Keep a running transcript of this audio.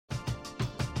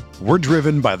We're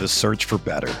driven by the search for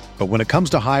better. But when it comes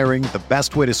to hiring, the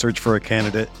best way to search for a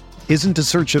candidate isn't to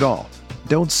search at all.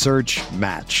 Don't search,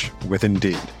 match with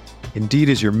Indeed. Indeed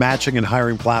is your matching and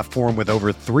hiring platform with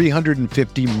over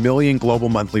 350 million global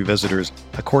monthly visitors,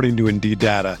 according to Indeed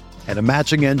data, and a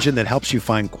matching engine that helps you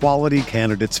find quality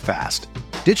candidates fast.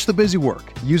 Ditch the busy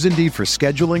work. Use Indeed for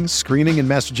scheduling, screening, and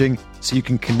messaging so you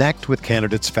can connect with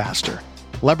candidates faster.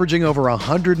 Leveraging over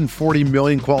 140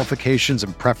 million qualifications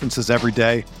and preferences every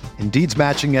day, Indeed's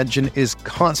matching engine is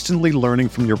constantly learning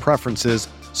from your preferences,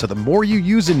 so the more you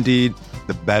use Indeed,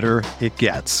 the better it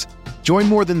gets. Join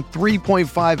more than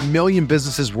 3.5 million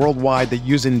businesses worldwide that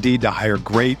use Indeed to hire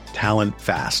great talent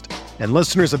fast. And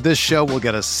listeners of this show will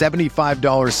get a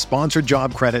 $75 sponsored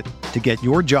job credit to get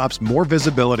your jobs more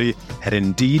visibility at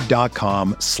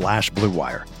Indeed.com/Blue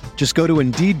Wire. Just go to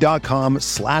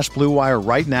Indeed.com/Blue Wire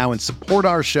right now and support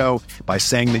our show by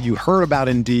saying that you heard about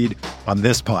Indeed on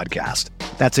this podcast.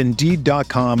 That's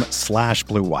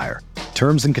Indeed.com/Blue Wire.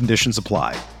 Terms and conditions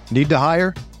apply. Need to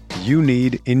hire? You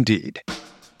need Indeed.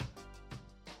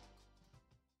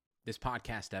 This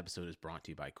podcast episode is brought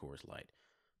to you by Coors Light.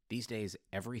 These days,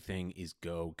 everything is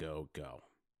go, go, go.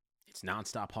 It's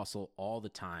nonstop hustle all the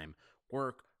time.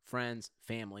 Work, friends,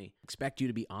 family, expect you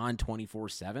to be on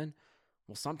 24/7.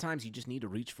 Well, sometimes you just need to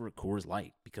reach for a Coors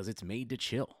Light because it's made to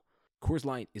chill. Coors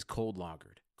Light is cold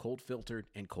lagered, cold filtered,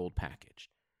 and cold packaged.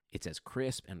 It's as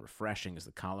crisp and refreshing as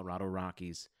the Colorado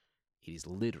Rockies. It is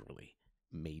literally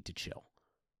made to chill.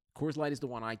 Coors Light is the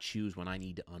one I choose when I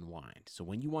need to unwind. So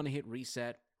when you want to hit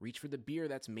reset, reach for the beer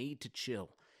that's made to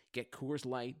chill. Get Coors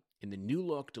Light in the new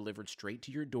look delivered straight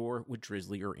to your door with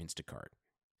Drizzly or Instacart.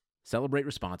 Celebrate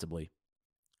responsibly.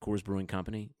 Coors Brewing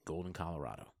Company, Golden,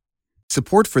 Colorado.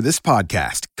 Support for this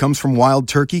podcast comes from Wild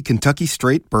Turkey Kentucky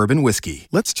Straight Bourbon Whiskey.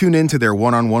 Let's tune in to their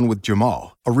one-on-one with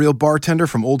Jamal, a real bartender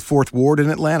from Old Fourth Ward in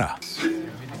Atlanta.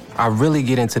 I really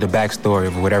get into the backstory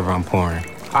of whatever I'm pouring,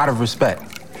 out of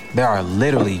respect. There are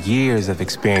literally years of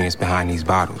experience behind these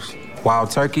bottles.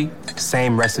 Wild Turkey,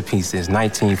 same recipe since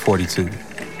 1942.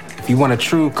 If you want a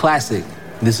true classic,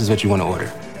 this is what you want to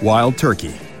order. Wild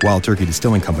Turkey. Wild Turkey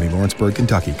Distilling Company, Lawrenceburg,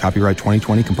 Kentucky. Copyright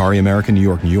 2020, Campari American, New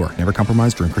York, New York. Never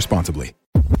compromise, drink responsibly.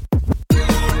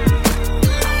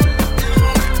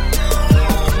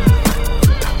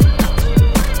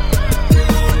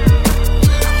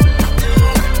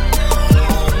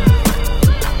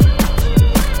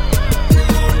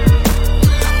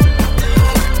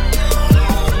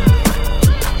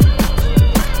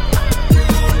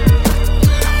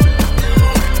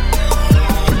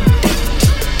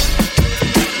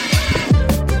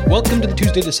 Welcome to the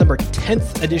Tuesday, December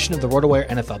 10th edition of the RotoWire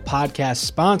NFL podcast,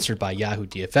 sponsored by Yahoo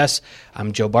DFS.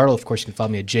 I'm Joe Bartle. Of course, you can follow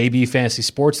me at JB Fantasy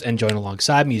Sports, and join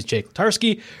alongside me is Jake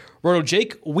Latarski. Roto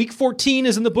Jake, week 14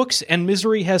 is in the books, and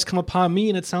misery has come upon me,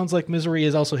 and it sounds like misery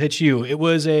has also hit you. It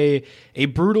was a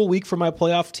brutal week for my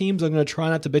playoff teams. I'm going to try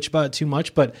not to bitch about it too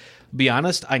much, but be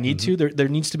honest, I need to. There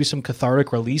needs to be some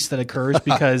cathartic release that occurs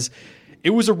because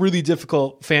it was a really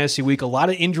difficult fantasy week. A lot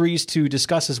of injuries to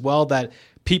discuss as well that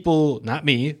people, not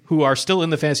me, who are still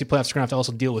in the fantasy playoffs are going to have to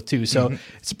also deal with too. So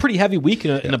it's a pretty heavy week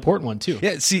and an important one too.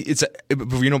 Yeah, see,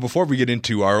 before we get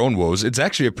into our own woes, it's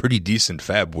actually a pretty decent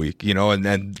fab week,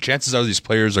 and chances are these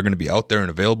players are going to be out there and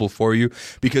available for you,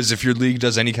 because if your league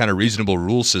does any kind of reasonable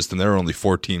rule system, there are only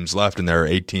 4 teams left, and there are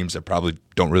 8 teams that probably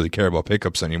don't really care about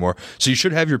pickups anymore. So you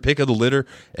should have your pick of the litter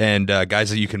and guys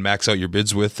that you can max out your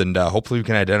bids with, and hopefully we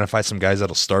can identify some guys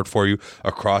that'll start for you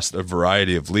across a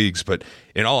variety of leagues. But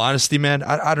in all honesty, man,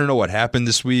 I don't know what happened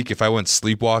this week, if I went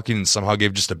sleepwalking and somehow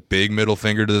gave just a big middle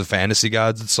finger to the fantasy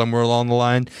gods somewhere along the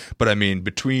line. But I mean,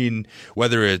 between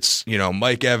whether it's,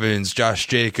 Mike Evans, Josh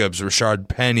Jacobs, Rashard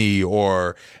Penny,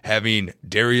 or having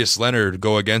Darius Leonard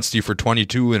go against you for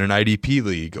 22 in an IDP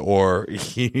league, or,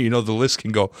 the list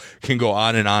can go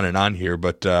on and on and on here.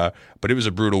 But it was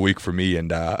a brutal week for me,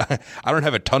 and I don't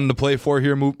have a ton to play for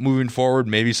here moving forward.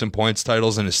 Maybe some points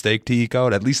titles and a stake to eke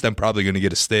out. At least I'm probably going to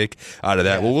get a stake out of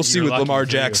that. Yeah, well, we'll see with Lamar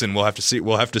Jackson. We'll have to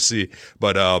see.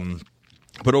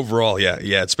 But overall, yeah,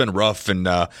 it's been rough, and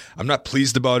I'm not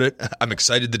pleased about it. I'm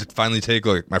excited to finally take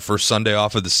my first Sunday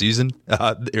off of the season,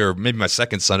 or maybe my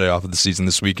second Sunday off of the season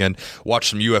this weekend. Watch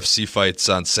some UFC fights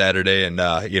on Saturday, and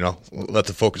let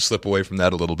the focus slip away from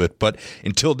that a little bit. But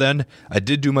until then, I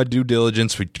did do my due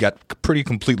diligence. We got pretty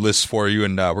complete lists for you,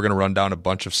 and we're going to run down a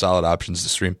bunch of solid options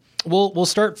this stream. We'll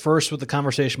start first with the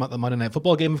conversation about the Monday Night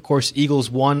Football game. Of course,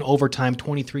 Eagles won overtime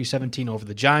 23-17 over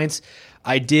the Giants.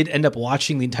 I did end up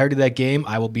watching the entirety of that game.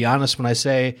 I will be honest when I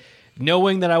say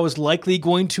knowing that I was likely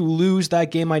going to lose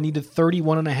that game. I needed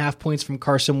 31.5 points from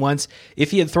Carson Wentz.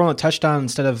 If he had thrown a touchdown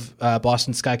instead of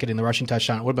Boston Scott getting the rushing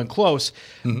touchdown, it would have been close.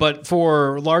 But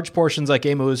for large portions of that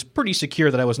game, it was pretty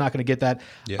secure that I was not going to get that.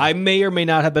 Yeah. I may or may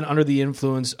not have been under the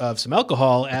influence of some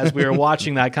alcohol as we were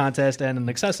watching that contest and an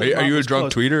excessive. Are you a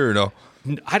drunk tweeter or no?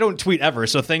 I don't tweet ever,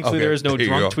 so thankfully there is no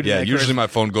drunk tweeting. Yeah, usually my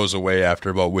phone goes away after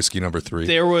about whiskey number 3.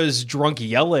 There was drunk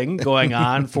yelling going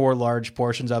on for large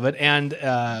portions of it, and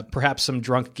perhaps some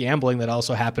drunk gambling that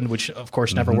also happened, which of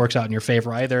course never works out in your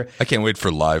favor either. I can't wait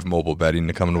for live mobile betting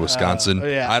to come to Wisconsin.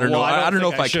 I don't know. I don't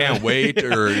know if I can't wait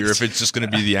or if it's just going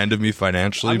to be the end of me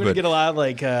financially. I'm going to get a lot of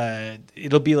like,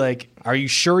 it'll be like, are you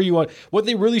sure you want? What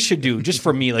they really should do, just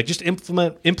for me, like just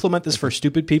implement this for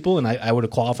stupid people, and I would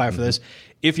qualify for this.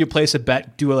 If you place a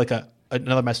bet, do like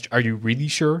another message. Are you really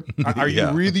sure? Are you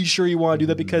really sure you want to do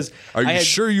that? Because are you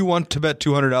sure you want to bet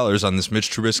 $200 on this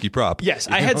Mitch Trubisky prop? Yes,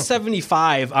 I had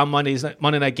 75 on Monday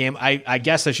night game. I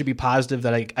guess I should be positive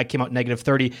that I came out negative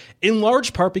 30, in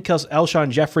large part because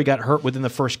Alshon Jeffrey got hurt within the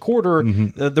first quarter.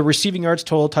 The receiving yards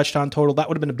total, touchdown total, that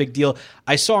would have been a big deal.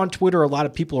 I saw on Twitter a lot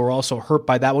of people are also hurt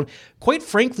by that one. Quite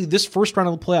frankly, this first round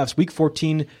of the playoffs, week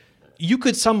 14, you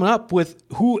could sum it up with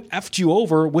who effed you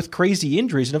over with crazy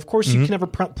injuries. And of course, you can never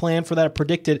plan for that or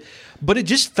predict it. But it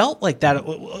just felt like that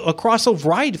across a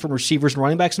variety of different receivers and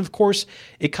running backs. And of course,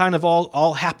 it kind of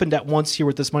all happened at once here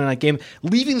with this Monday night game,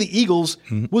 leaving the Eagles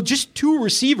with just 2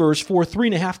 receivers for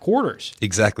 3.5 quarters.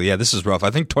 Exactly. Yeah, this is rough.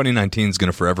 I think 2019 is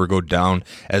going to forever go down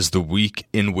as the week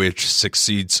in which 6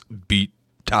 seeds beat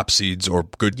top seeds or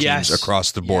good teams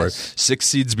across the board. 6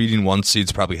 seeds beating 1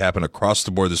 seeds probably happened across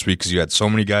the board this week because you had so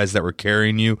many guys that were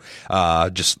carrying you,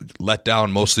 just let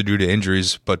down mostly due to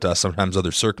injuries, but sometimes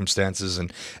other circumstances.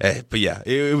 But yeah,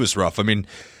 it was rough. I mean,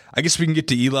 I guess we can get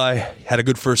to Eli. Had a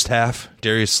good first half.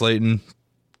 Darius Slayton.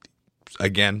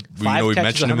 Again, we know we've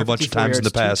mentioned him a bunch of times in the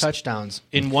past. 2 touchdowns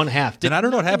in one half. And I don't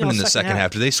know what happened in the second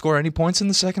half. Did they score any points in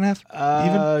the second half?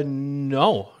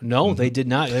 No, they did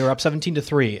not. They were up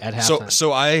 17-3 at halftime.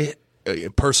 So I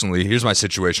personally, here's my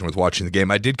situation with watching the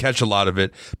game. I did catch a lot of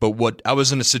it, but what I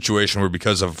was in a situation where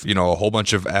because of a whole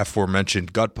bunch of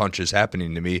aforementioned gut punches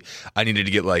happening to me, I needed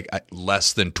to get like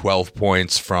less than 12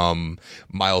 points from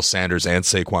Miles Sanders and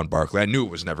Saquon Barkley. I knew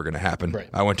it was never going to happen. Right.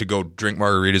 I went to go drink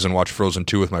margaritas and watch Frozen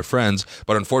 2 with my friends,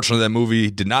 but unfortunately that movie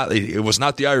did not. It was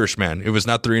not The Irishman. It was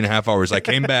not 3.5 hours. I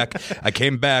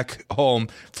came back home,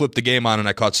 flipped the game on, and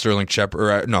I caught Sterling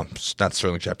Shepard. No, not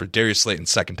Sterling Shepard. Darius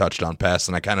Slayton's second touchdown pass,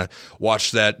 and I kind of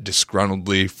watched that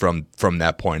disgruntledly from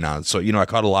that point on. So, I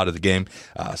caught a lot of the game.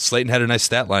 Slayton had a nice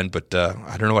stat line, but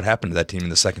I don't know what happened to that team in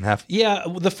the second half. Yeah,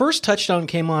 the first touchdown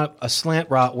came on a slant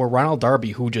route where Ronald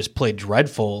Darby, who just played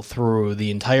dreadful through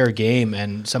the entire game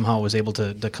and somehow was able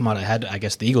to come out ahead, I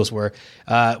guess the Eagles were,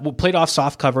 played off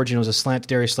soft coverage, and it was a slant to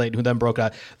Darius Slayton, who then broke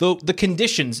out. Though the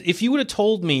conditions, if you would have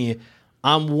told me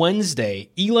on Wednesday,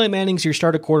 Eli Manning's your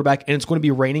starter quarterback, and it's going to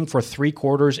be raining for 3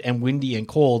 quarters and windy and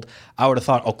cold, I would have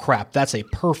thought, oh crap, that's a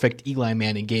perfect Eli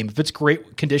Manning game. If it's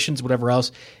great conditions, whatever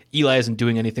else, Eli isn't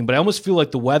doing anything. But I almost feel like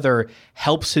the weather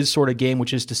helps his sort of game,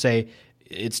 which is to say,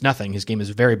 it's nothing. His game is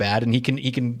very bad, and he can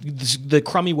the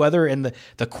crummy weather and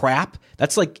the crap.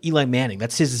 That's like Eli Manning.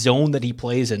 That's his zone that he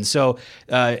plays in. So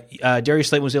Darius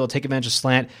Slayton was able to take advantage of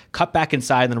slant, cut back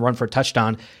inside, and then run for a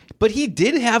touchdown. But he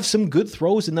did have some good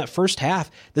throws in that first half.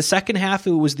 The second half,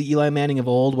 it was the Eli Manning of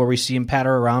old, where we see him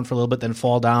patter around for a little bit, then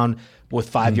fall down with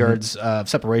 5 yards of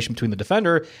separation between the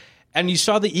defender. And you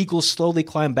saw the Eagles slowly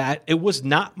climb back. It was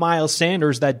not Miles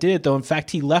Sanders that did it, though. In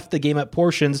fact, he left the game at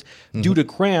portions due to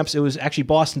cramps. It was actually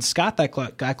Boston Scott that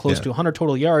got close to 100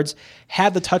 total yards,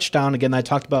 had the touchdown, again, that I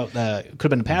talked about, could have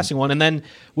been a passing one, and then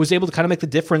was able to kind of make the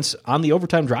difference on the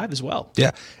overtime drive as well.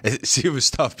 Yeah. See, it was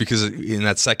tough because in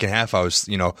that second half, I was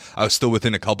still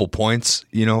within a couple points,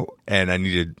 and I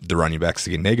needed the running backs to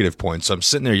get negative points. So I'm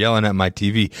sitting there yelling at my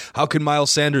TV, how can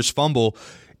Miles Sanders fumble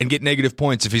and get negative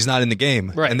points if he's not in the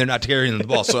game and they're not carrying the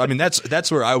ball? So, I mean,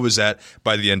 that's where I was at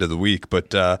by the end of the week.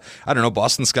 But I don't know.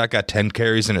 Boston Scott got 10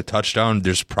 carries and a touchdown.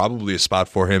 There's probably a spot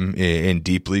for him in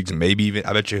deep leagues, and maybe even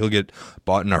I bet you he'll get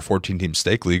bought in our 14-team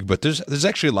stake league. But there's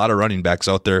actually a lot of running backs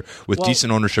out there with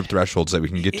decent ownership thresholds that we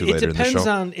can get to later in the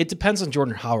show. It depends on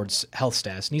Jordan Howard's health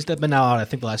status. And he's been out, I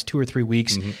think, the last 2 or 3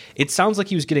 weeks. It sounds like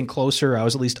he was getting closer. I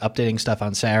was at least updating stuff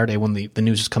on Saturday when the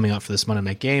news was coming out for this Monday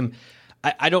night game.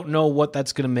 I don't know what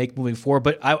that's going to make moving forward,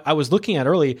 but I was looking at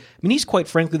early. I mean, he's quite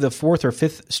frankly the 4th or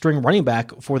 5th string running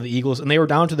back for the Eagles, and they were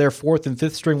down to their 4th and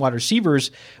 5th string wide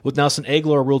receivers with Nelson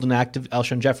Aguilar ruled inactive,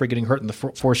 Alshon Jeffrey getting hurt in the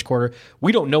fourth quarter.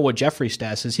 We don't know what Jeffrey's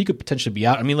status is. He could potentially be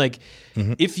out. I mean,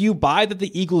 if you buy that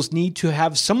the Eagles need to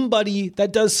have somebody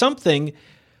that does something,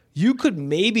 You could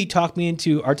maybe talk me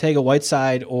into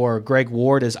Arcega-Whiteside or Greg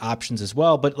Ward as options as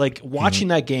well, but like watching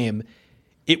that game,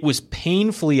 it was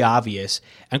painfully obvious,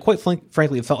 and quite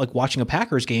frankly, it felt like watching a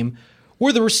Packers game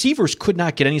where the receivers could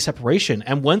not get any separation,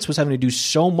 and Wentz was having to do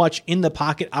so much in the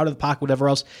pocket, out of the pocket, whatever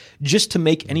else, just to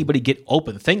make anybody get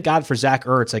open. Thank God for Zach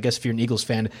Ertz, I guess, if you're an Eagles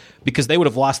fan, because they would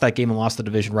have lost that game and lost the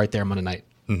division right there Monday night.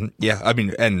 Mm-hmm. Yeah, I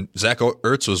mean, and Zach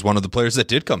Ertz was one of the players that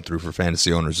did come through for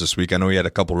fantasy owners this week. I know he had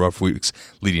a couple rough weeks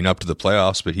leading up to the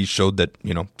playoffs, but he showed that,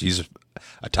 he's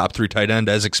a top 3 tight end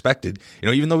as expected.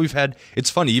 Even though we've had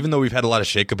a lot of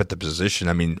shakeup at the position,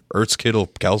 I mean, Ertz, Kittle,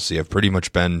 Kelsey have pretty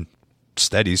much been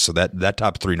steady, so that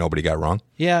top 3 nobody got wrong.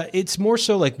 Yeah, it's more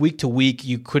so like week to week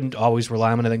you couldn't always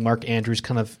rely on him. I think Mark Andrews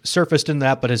kind of surfaced in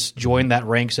that, but has joined that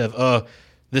ranks of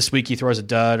this week he throws a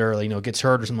dud or gets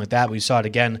hurt or something like that. We saw it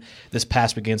again this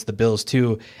past week against the Bills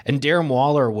too. And Darren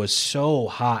Waller was so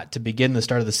hot to begin the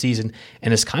start of the season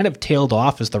and has kind of tailed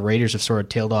off as the Raiders have sort of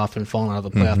tailed off and fallen out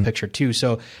of the playoff picture too.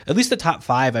 So at least the top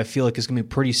 5 I feel like is going to be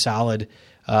pretty solid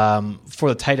for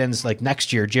the tight ends like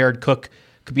next year. Jared Cook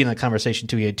could be in that conversation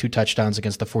too. He had 2 touchdowns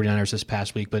against the 49ers this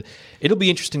past week, but it'll be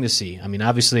interesting to see. I mean,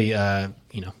 obviously, tight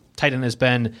end has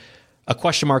been a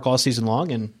question mark all season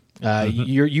long, and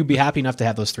you'd be happy enough to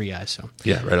have those 3 guys. So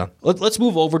yeah, right on. Let's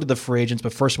move over to the free agents,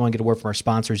 but first I want to get a word from our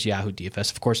sponsors, Yahoo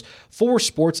DFS. Of course, for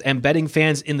sports and betting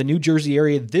fans in the New Jersey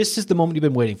area, this is the moment you've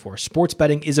been waiting for. Sports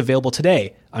betting is available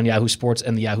today on Yahoo Sports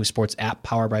and the Yahoo Sports app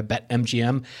powered by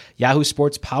BetMGM. Yahoo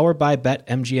Sports powered by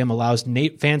BetMGM allows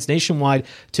fans nationwide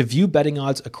to view betting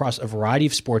odds across a variety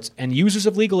of sports, and users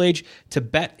of legal age to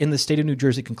bet in the state of New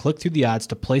Jersey can click through the odds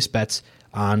to place bets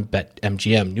on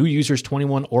BetMGM. New users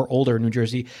 21 or older in New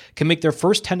Jersey can make their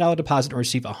first $10 deposit and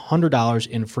receive $100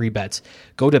 in free bets.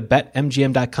 Go to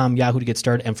BetMGM.com, Yahoo, to get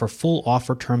started and for full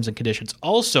offer terms and conditions.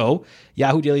 Also,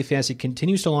 Yahoo Daily Fantasy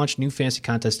continues to launch new fantasy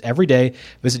contests every day.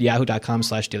 Visit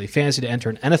yahoo.com/dailyfantasy to enter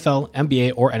an NFL,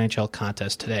 NBA, or NHL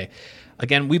contest today.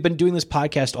 Again, we've been doing this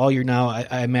podcast all year now.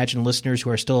 I imagine listeners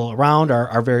who are still around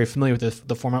are very familiar with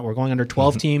the format. We're going under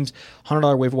 12 teams,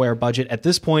 $100 waiver wire budget. At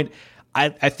this point,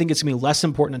 I think it's going to be less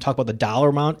important to talk about the dollar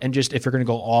amount and just if you're going to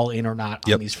go all in or not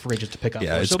on these free agents to pick up.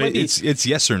 Yeah, it's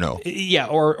yes or no. Yeah,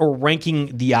 or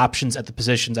ranking the options at the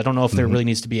positions. I don't know if there really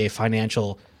needs to be a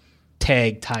financial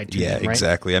tag tied to them, right?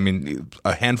 Exactly. I mean,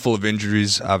 a handful of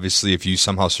injuries. Obviously, if you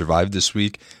somehow survive this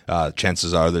week,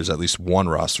 chances are there's at least one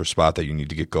roster spot that you need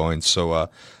to get going. So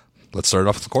let's start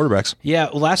off with the quarterbacks. Yeah,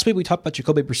 well, last week we talked about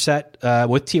Jacoby Brissett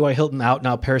with T.Y. Hilton out.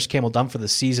 Now Paris Campbell done for the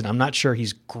season. I'm not sure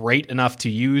he's great enough to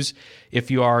use if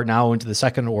you are now into the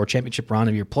second or championship round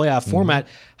of your playoff format.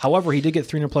 However, he did get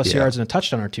 300-plus yards and a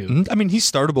touchdown or 2. I mean, he's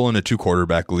startable in a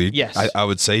 2-quarterback league. Yes. I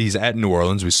would say he's at New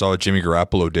Orleans. We saw what Jimmy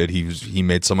Garoppolo did. He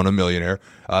made someone a millionaire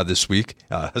this week.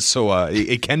 So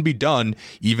it can be done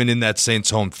even in that Saints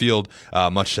home field,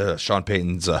 much to Sean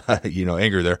Payton's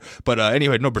anger there. But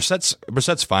anyway, no,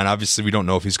 Brissett's fine. Obviously, we don't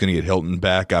know if he's going to get Hilton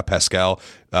back. Pascal,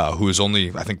 who is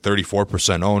only, I think,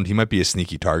 34% owned, he might be a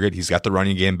sneaky target. He's got the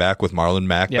running game back with Marlon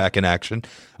Mack back in action.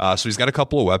 So he's got a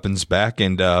couple of weapons back.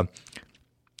 And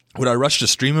would I rush to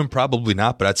stream him? Probably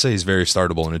not, but I'd say he's very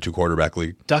startable in a 2-quarterback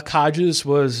league. Duck Hodges,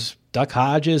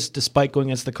 despite going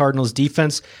against the Cardinals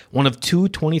defense, one of 2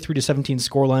 23-17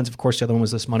 score lines. Of course, the other one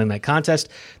was this Monday night contest.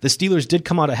 The Steelers did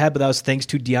come out ahead, but that was thanks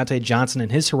to Deontay Johnson and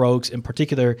his heroics, in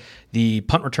particular the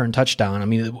punt return touchdown. I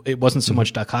mean, it wasn't so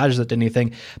much Duck Hodges that did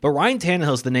anything, but Ryan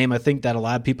Tannehill is the name I think that a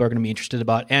lot of people are going to be interested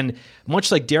about. And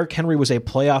much like Derrick Henry was a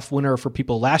playoff winner for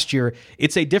people last year,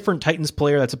 it's a different Titans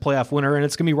player that's a playoff winner, and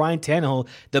it's going to be Ryan Tannehill,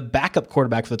 the backup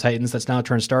quarterback for the Titans that's now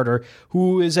turned starter,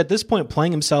 who is at this point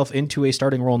playing himself into a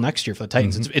starting role next year for the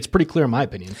Titans. It's pretty clear in my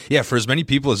opinion. Yeah, for as many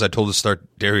people as I told to start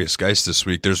Darius Geist this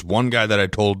week, there's one guy that I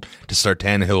told to start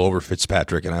Tannehill over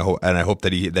Fitzpatrick, and I hope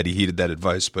that he heeded that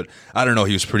advice. But I don't know,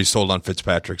 he was pretty sold on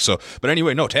Fitzpatrick. So, but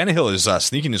anyway, no, Tannehill is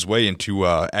sneaking his way into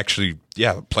actually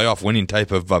playoff winning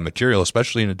type of material,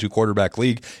 especially in a 2-quarterback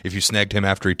league. If you snagged him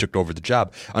after he took over the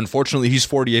job, unfortunately, he's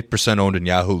 48% owned in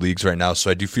Yahoo leagues right now.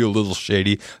 So I do feel a little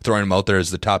shady throwing him out there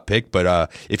as the top pick.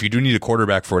 But if you do need a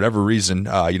quarterback for whatever reason,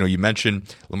 you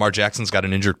mentioned Lamar Jackson's got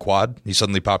an injured quad. He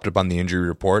suddenly popped up on the injury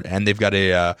report, and they've got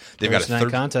a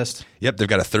contest. Yep, they've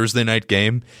got a Thursday night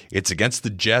game. It's against the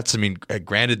Jets. I mean,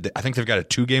 granted, I think they've got a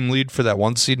 2-game lead for that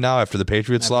 1 seed now after the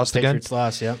Patriots lost again. Patriots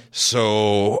lost, yep.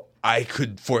 So I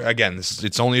could,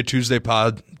 it's only a Tuesday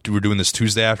pod. We're doing this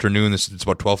Tuesday afternoon. It's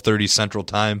about 12:30 Central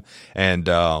Time, and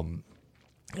I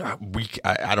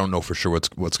don't know for sure what's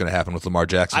going to happen with Lamar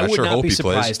Jackson. I sure hope he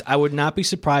plays. I would not be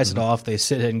surprised at all if they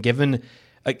sit and given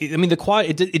I mean, the quad,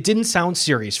 it didn't sound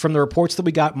serious from the reports that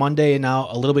we got Monday and now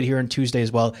a little bit here on Tuesday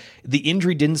as well. The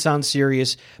injury didn't sound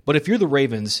serious, but if you're the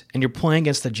Ravens and you're playing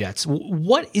against the Jets,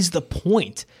 what is the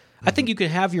point? I think you can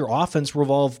have your offense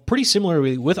revolve pretty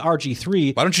similarly with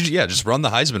RG3. Why don't you, just run the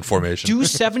Heisman formation. Do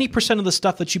 70% of the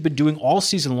stuff that you've been doing all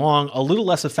season long, a little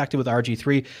less effective with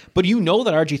RG3, but you know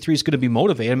that RG3 is going to be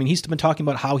motivated. I mean, he's been talking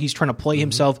about how he's trying to play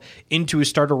himself into his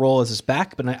starter role as his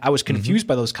backup, and I was confused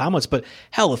by those comments, but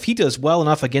hell, if he does well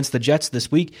enough against the Jets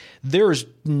this week, there's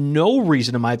no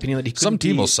reason, in my opinion, that he couldn't Some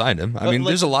team will sign him. I mean,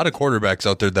 there's a lot of quarterbacks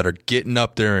out there that are getting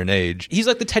up there in age. He's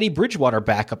like the Teddy Bridgewater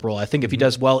backup role, I think, if he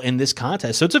does well in this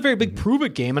contest. So it's a very big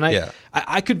prove-it game. And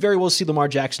I could very well see Lamar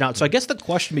Jackson out. So I guess the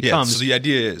question becomes... so the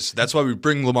idea is, that's why we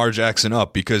bring Lamar Jackson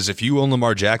up, because if you own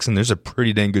Lamar Jackson, there's a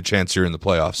pretty dang good chance you're in the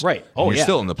playoffs. Right. You're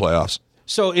still in the playoffs.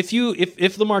 So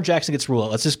if Lamar Jackson gets ruled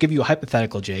out, let's just give you a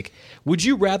hypothetical, Jake. Would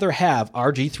you rather have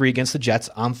RG3 against the Jets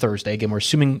on Thursday? Again, we're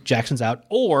assuming Jackson's out.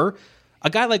 Or a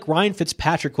guy like Ryan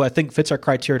Fitzpatrick, who I think fits our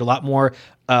criteria a lot more,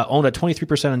 owned at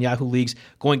 23% in Yahoo leagues,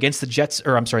 going against the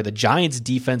the Giants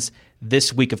defense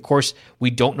this week. Of course, we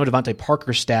don't know Devontae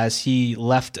Parker's status. He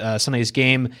left Sunday's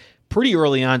game pretty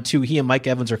early on, too. He and Mike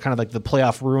Evans are kind of like the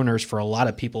playoff ruiners for a lot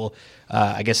of people.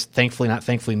 I guess thankfully, not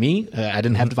thankfully me. I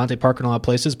didn't have Devontae Parker in a lot of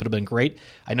places, but it would have been great.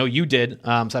 I know you did,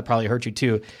 so that probably hurt you,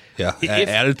 too. Yeah,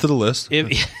 add it to the list.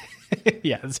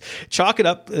 Chalk it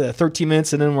up 13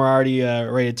 minutes, and then we're already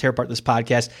ready to tear apart this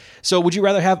podcast. So would you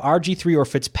rather have RG3 or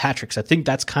Fitzpatrick? I think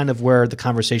that's kind of where the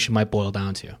conversation might boil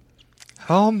down to.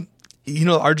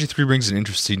 RG3 brings an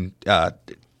interesting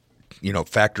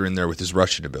factor in there with his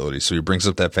rushing ability. So he brings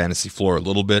up that fantasy floor a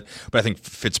little bit. But I think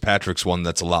Fitzpatrick's one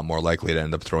that's a lot more likely to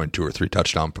end up throwing 2 or 3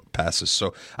 touchdown passes.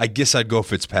 So I guess I'd go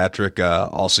Fitzpatrick.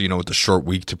 Also, with the short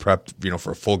week to prep,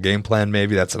 for a full game plan,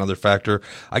 maybe that's another factor.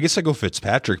 I guess I'd go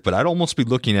Fitzpatrick, but I'd almost be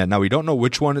looking at, now we don't know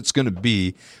which one it's going to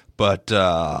be, but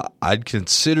I'd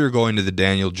consider going to the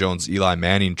Daniel Jones, Eli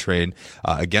Manning train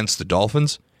against the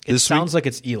Dolphins. It sounds like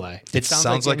it's Eli. It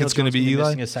sounds like it's going to be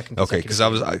Eli. Okay, because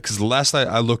the last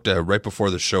I looked at right before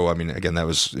the show. I mean, again, that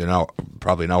was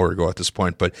probably an hour ago at this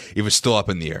point, but it was still up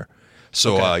in the air.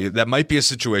 So that might be a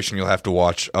situation you'll have to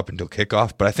watch up until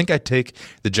kickoff. But I think I'd take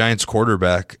the Giants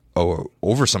quarterback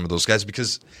over some of those guys,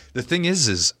 because the thing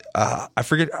is I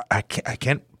forget, I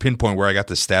can't pinpoint where I got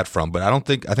this stat from, but I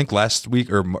think last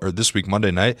week or this week,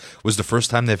 Monday night, was the first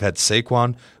time they've had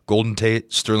Saquon, Golden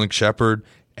Tate, Sterling Shepard,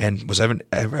 and was Evan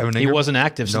Ingram? He wasn't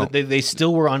active, so they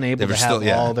still were unable to have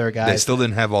all their guys. They still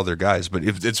didn't have all their guys, but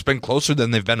it's been closer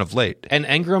than they've been of late. And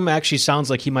Ingram actually sounds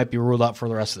like he might be ruled out for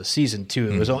the rest of the season,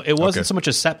 too. It wasn't so much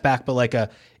a setback, but like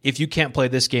if you can't play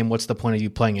this game, what's the point of you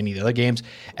playing any of the other games?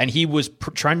 And he was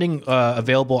trending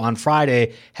available on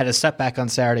Friday, had a setback on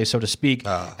Saturday, so to speak,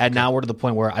 and now we're to the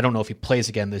point where I don't know if he plays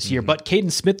again this year. But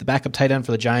Caden Smith, the backup tight end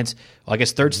for the Giants, well, I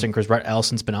guess third string, because Rhett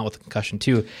Ellison's been out with a concussion,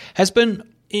 too, has been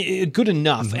good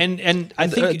enough, and I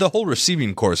think the whole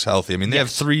receiving core is healthy. I mean, they have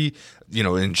 3,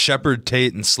 in Shepard,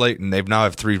 Tate, and Slayton. They now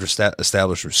have 3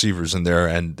 established receivers in there,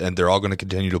 and they're all going to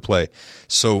continue to play.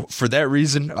 So for that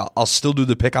reason, I'll still do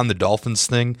the pick on the Dolphins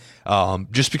thing,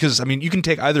 just because, I mean, you can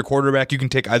take either quarterback, you can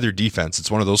take either defense. It's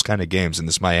one of those kind of games in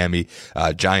this Miami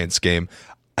Giants game.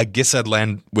 I guess I'd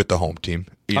land with the home team,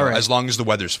 as long as the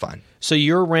weather's fine. So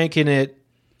you're ranking it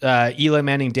Eli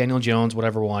Manning, Daniel Jones,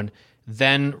 whatever one,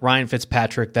 then Ryan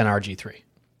Fitzpatrick, then RG3.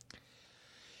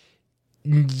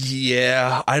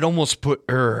 Yeah, I'd almost put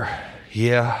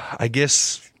I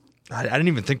guess I didn't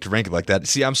even think to rank it like that.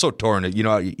 See, I'm so torn. You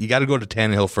got to go to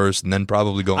Tannehill first, and then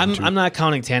probably go. I'm not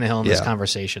counting Tannehill in this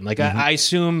conversation. Like I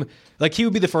assume, like he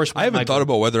would be the first one. I haven't thought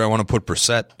about whether I want to put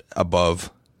Brissett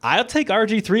above. I'll take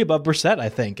RG3 above Brissett, I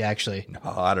think, actually. No,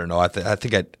 I don't know. I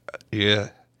think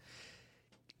I'd.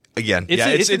 Again,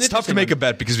 it's tough to make a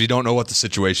bet because we don't know what the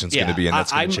situation's going to be, and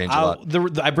that's going to change a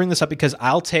lot. I bring this up because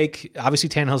I'll take, obviously,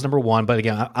 Tannehill's number 1, but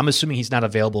again, I'm assuming he's not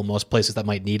available in most places that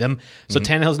might need him. So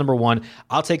Tannehill's number 1.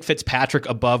 I'll take Fitzpatrick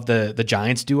above the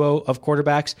Giants duo of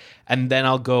quarterbacks, and then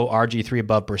I'll go RG3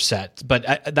 above Brissett.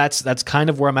 But that's kind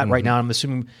of where I'm at right now. I'm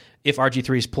assuming if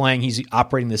RG3 is playing, he's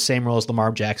operating the same role as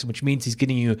Lamar Jackson, which means he's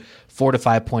getting you 4 to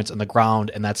 5 points on the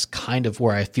ground, and that's kind of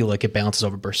where I feel like it balances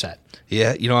over Brissett.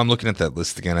 Yeah, I'm looking at that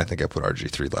list again. I think I put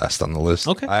RG3 last on the list.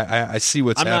 Okay. I see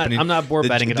what's happening. I'm not board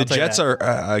betting it. The Jets are,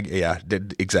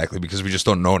 exactly, because we just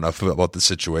don't know enough about the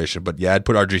situation. But yeah, I'd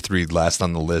put RG3 last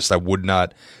on the list. I would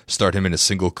not start him in a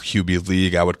single QB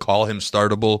league. I would call him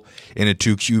startable in a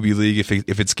 2 QB league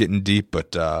if it's getting deep.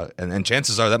 But and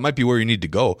chances are that might be where you need to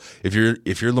go if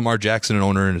you're Lamar Lamar Jackson an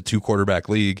owner in a 2-quarterback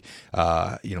league,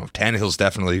 Tannehill's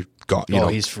definitely gone.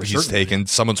 He's taken.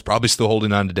 Someone's probably still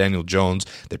holding on to Daniel Jones.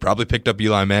 They probably picked up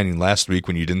Eli Manning last week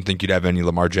when you didn't think you'd have any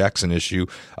Lamar Jackson issue.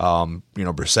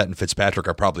 Brissett and Fitzpatrick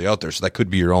are probably out there, so that could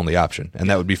be your only option, and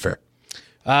that would be fair.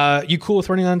 You cool with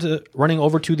running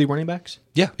over to the running backs?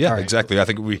 Yeah, right. Exactly. I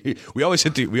think we always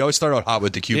start out hot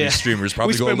with the QB streamers.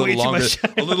 Probably go a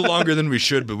little longer than we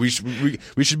should, but we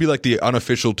should be like the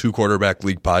unofficial 2-quarterback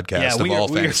league podcast of all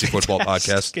fantasy football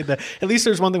podcasts. At least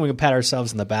there's one thing we can pat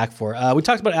ourselves in the back for. We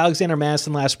talked about Alexander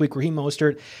Madison last week, Raheem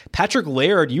Mostert, Patrick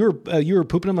Laird. You were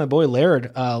pooping on my boy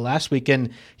Laird last week, and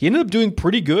he ended up doing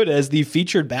pretty good as the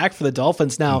featured back for the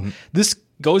Dolphins. Now this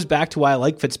goes back to why I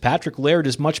like Fitzpatrick. Laird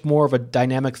is much more of a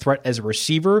dynamic threat as a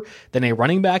receiver than a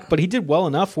running back, but he did well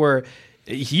enough where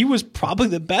he was probably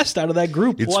the best out of that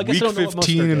group. It's week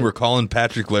 15, and we're calling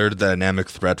Patrick Laird a dynamic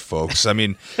threat, folks. I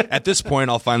mean, at this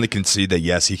point, I'll finally concede that,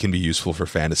 yes, he can be useful for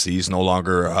fantasy. He's no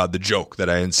longer the joke that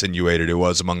I insinuated it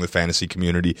was among the fantasy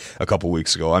community a couple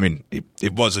weeks ago. I mean,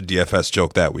 it was a DFS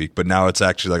joke that week, but now it's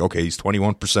actually like, okay, he's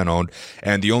 21% owned,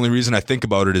 and the only reason I think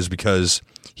about it is because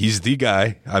he's the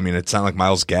guy. I mean, it's not like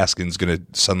Myles Gaskin's going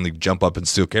to suddenly jump up and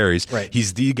steal carries. Right.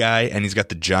 He's the guy, and he's got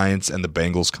the Giants and the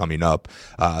Bengals coming up.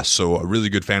 So a really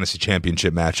good fantasy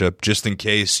championship matchup, just in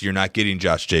case you're not getting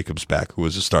Josh Jacobs back, who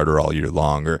was a starter all year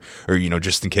long, or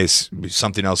just in case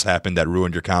something else happened that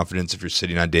ruined your confidence if you're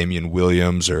sitting on Damian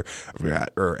Williams or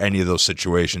any of those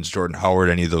situations, Jordan Howard,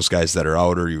 any of those guys that are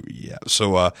out.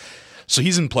 So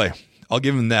he's in play. I'll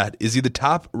give him that. Is he the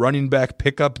top running back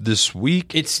pickup this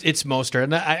week? It's Mostert.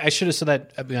 And I should have said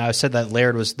that. I said that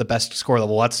Laird was the best scorer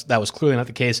level. That was clearly not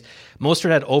the case. Mostert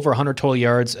had over 100 total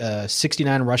yards,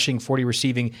 69 rushing, 40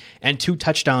 receiving, and 2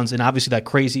 touchdowns. And obviously that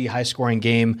crazy high-scoring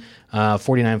game,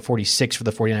 49-46 for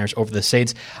the 49ers over the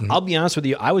Saints. I'll be honest with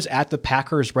you. I was at the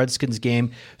Packers-Redskins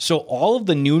game, so all of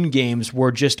the noon games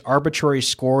were just arbitrary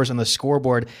scores on the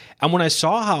scoreboard. And when I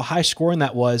saw how high-scoring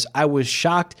that was, I was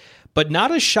shocked, but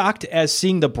not as shocked as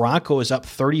seeing the Broncos up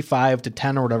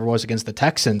 35-10 or whatever it was against the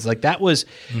Texans. Like that was,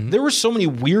 there were so many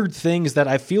weird things that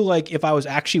I feel like if I was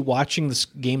actually watching the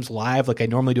games live, like I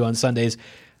normally do on Sundays,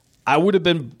 I would have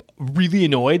been really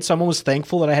annoyed. So I'm almost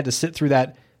thankful that I had to sit through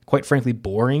that, quite frankly,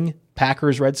 boring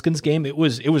Packers-Redskins game. It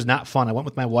was not fun. I went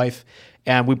with my wife,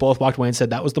 and we both walked away and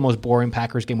said that was the most boring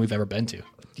Packers game we've ever been to.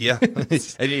 Yeah.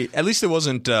 At least it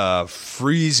wasn't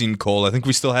freezing cold. I think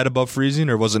we still had above freezing,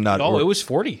 or was it not? No, it was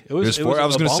 40. It was 40. I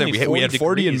was going to say we had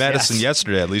 40 in Madison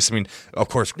yesterday, at least. I mean, of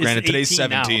course, granted, today's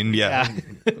 17. Now. Yeah.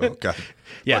 Oh, God.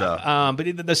 Yeah,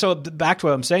 so back to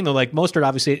what I'm saying, though, like Mostert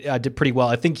obviously did pretty well.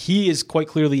 I think he is quite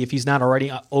clearly, if he's not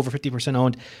already over 50%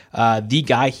 owned, the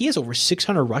guy. He has over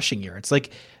 600 rushing yards.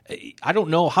 Like, I don't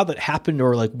know how that happened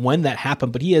or like when that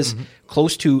happened, but he has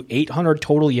close to 800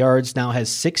 total yards, now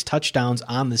has 6 touchdowns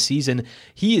on the season.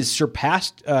 He has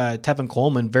surpassed Tevin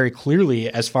Coleman very clearly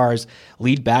as far as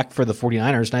lead back for the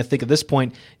 49ers. And I think at this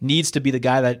point needs to be the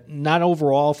guy that not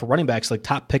overall for running backs, like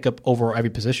top pickup over every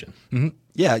position.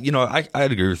 Yeah,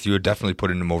 I'd agree with you. Definitely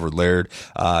putting him over Laird.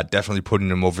 Definitely putting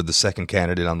him over the second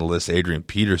candidate on the list, Adrian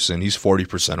Peterson. He's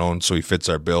 40% owned, so he fits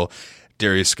our bill.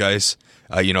 Darius Geis.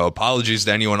 Apologies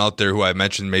to anyone out there who I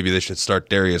mentioned maybe they should start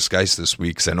Darius Geis this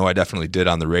week, because I know I definitely did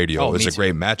on the radio. It was a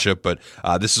great matchup, but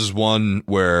this is one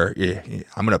where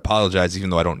I'm going to apologize, even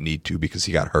though I don't need to, because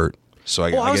he got hurt. So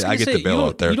I get the bill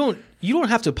out there. You don't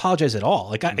have to apologize at all.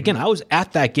 Like again, I was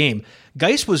at that game.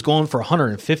 Geis was going for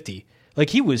 150. Like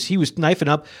he was knifing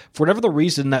up for whatever the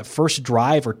reason. That first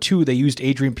drive or two, they used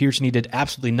Adrian Peterson. He did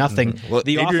absolutely nothing. Well,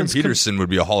 Adrian Peterson would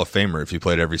be a Hall of Famer if he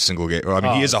played every single game. Well, I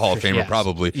mean, he is a Hall of Famer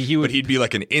probably, but he'd be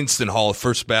like an instant Hall of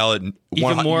first ballot.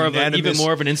 Even more of an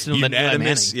instant than Eli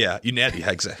Manning. Yeah,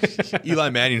 exactly. Eli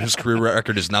Manning, whose career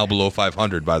record is now below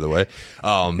 500, by the way.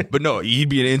 But no, he'd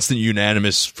be an instant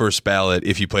unanimous first ballot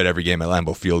if he played every game at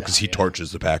Lambeau Field, because he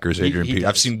torches the Packers. Adrian Peterson.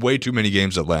 I've seen way too many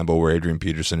games at Lambeau where Adrian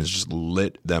Peterson has just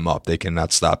lit them up. They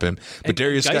cannot stop him. But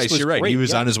Darius Geis, you're right. He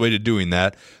was on his way to doing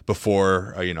that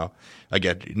before,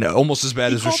 again, almost as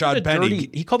bad as Rashad Penny.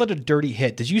 He called it a dirty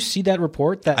hit. Did you see that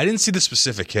report? I didn't see the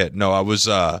specific hit. No, I was...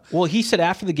 Well, he said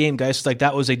after the game, guys, like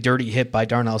that was a dirty hit by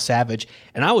Darnell Savage.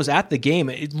 And I was at the game.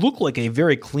 It looked like a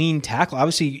very clean tackle.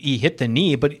 Obviously, he hit the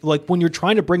knee. But like when you're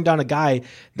trying to bring down a guy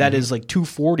that is like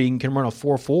 240 and can run a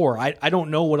 4.4, I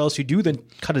don't know what else you do than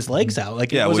cut his legs out.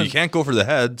 Like you can't go for the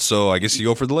head, so I guess you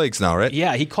go for the legs now, right?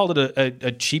 Yeah, he called it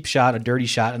a cheap shot, a dirty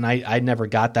shot, and I never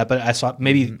got that. But I saw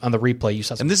maybe on the replay you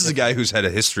saw something. And this is a guy who's had a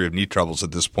history of knee troubles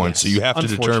at this point, so you have to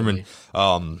determine.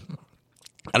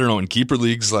 I don't know, in keeper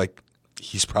leagues, like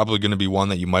he's probably going to be one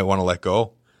that you might want to let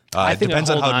go. I think I'll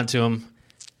hold on to him.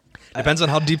 Depends on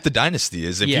how deep the dynasty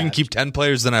is. If you can keep 10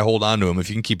 players, then I hold on to him. If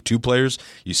you can keep 2 players,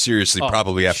 you seriously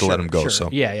probably have to let him go. So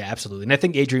yeah, absolutely. And I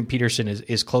think Adrian Peterson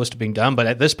is close to being done. But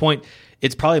at this point,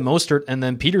 it's probably Mostert and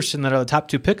then Peterson that are the top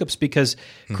 2 pickups because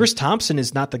Chris Thompson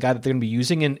is not the guy that they're going to be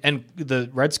using. And the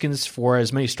Redskins, for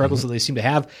as many struggles that they seem to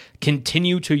have,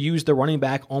 continue to use the running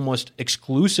back almost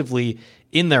exclusively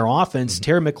in their offense.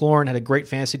 Terry McLaurin had a great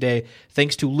fantasy day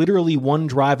thanks to literally one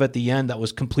drive at the end that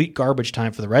was complete garbage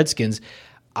time for the Redskins.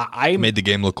 I made the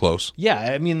game look close. Yeah,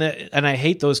 I mean, and I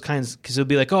hate those kinds because it'll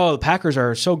be like, oh, the Packers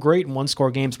are so great in one-score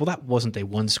games. Well, that wasn't a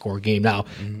one-score game. Now,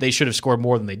 they should have scored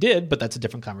more than they did, but that's a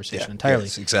different conversation entirely.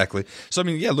 Yes, exactly. So, I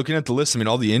mean, looking at the list, I mean,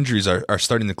 all the injuries are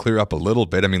starting to clear up a little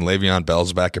bit. I mean, Le'Veon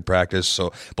Bell's back at practice,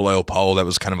 so Bilal Powell, that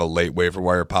was kind of a late waiver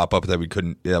wire pop-up that we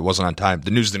couldn't, wasn't on time.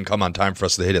 The news didn't come on time for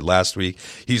us to hit it last week.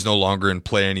 He's no longer in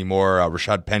play anymore.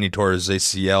 Rashad Penny tore his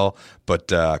ACL,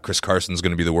 but Chris Carson's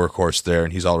going to be the workhorse there,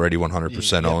 and he's already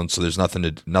 100% owned, so there's nothing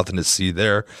to see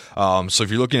there. So if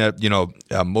you're looking at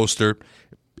Mostert,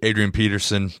 Adrian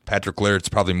Peterson, Patrick Laird, it's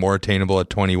probably more attainable at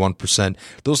 21%.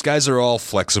 Those guys are all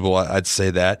flexible, I'd say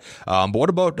that. But what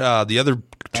about the other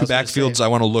 2 backfields I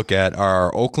want to look at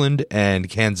are Oakland and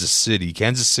Kansas City.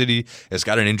 Kansas City has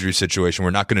got an injury situation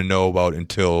we're not going to know about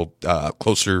until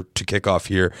closer to kickoff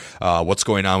here. What's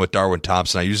going on with Darwin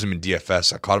Thompson? I used him in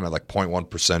DFS. I caught him at like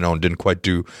 0.1% owned. Didn't quite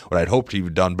do what I'd hoped he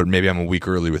would done, but maybe I'm a week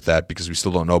early with that because we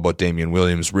still don't know about Damian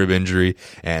Williams' rib injury,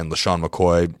 and LaShawn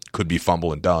McCoy could be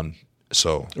fumble and done.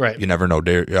 So you never know.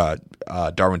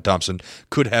 Darwin Thompson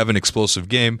could have an explosive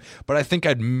game, but I think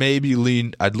I'd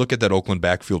look at that Oakland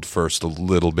backfield first a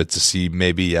little bit to see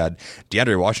maybe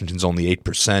DeAndre Washington's only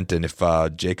 8%, and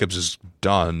if Jacobs is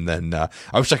done, then I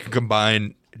wish I could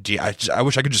combine. I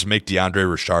wish I could just make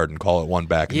DeAndre Richard and call it one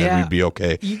back, and then we'd be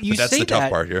okay. But that's the tough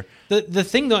part here. The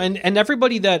thing, though, and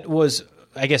everybody that was,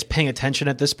 I guess, paying attention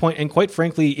at this point, and quite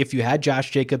frankly, if you had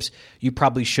Josh Jacobs, you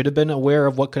probably should have been aware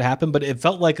of what could happen, but it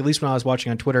felt like, at least when I was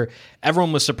watching on Twitter,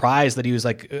 everyone was surprised that he was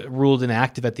ruled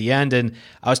inactive at the end, and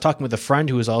I was talking with a friend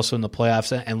who was also in the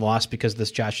playoffs and lost because of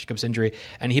this Josh Jacobs injury,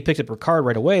 and he picked up Ricard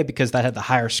right away because that had the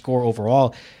higher score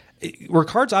overall.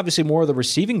 Ricard's obviously more of the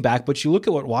receiving back, but you look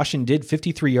at what Washington did,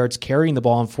 53 yards carrying the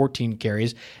ball on 14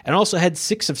 carries, and also had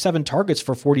 6 of 7 targets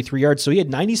for 43 yards. So he had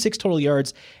 96 total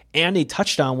yards and a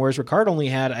touchdown, whereas Ricard only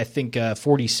had, I think,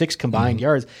 46 combined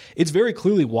yards. It's very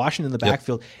clearly Washington in the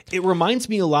backfield. It reminds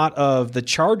me a lot of the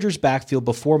Chargers backfield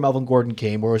before Melvin Gordon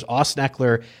came, where it was Austin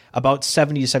Eckler about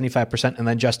 70 to 75%, and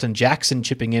then Justin Jackson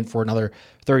chipping in for another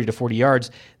 30 to 40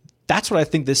 yards. That's what I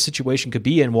think this situation could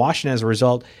be, and Washington, as a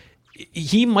result,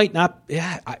 he might not.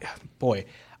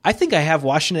 I think I have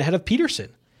Washington ahead of Peterson.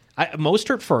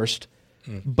 Mostert first,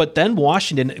 but then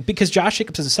Washington, because Josh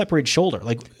Jacobs has a separated shoulder.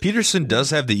 Like Peterson does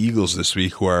have the Eagles this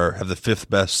week, who have the 5th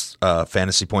best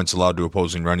fantasy points allowed to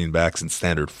opposing running backs in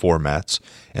standard formats,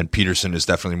 and Peterson is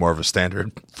definitely more of a standard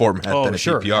format than a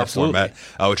PPR format,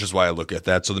 which is why I look at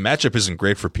that. So the matchup isn't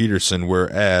great for Peterson,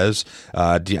 whereas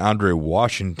DeAndre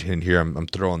Washington here, I'm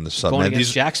throwing this up. Going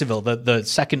against Jacksonville, the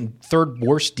third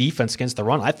worst defense against the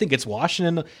run. I think it's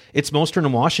Washington. It's Mostert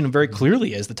and Washington very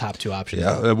clearly as the top 2 options.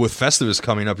 Yeah, with Festivus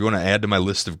coming up, you want to add to my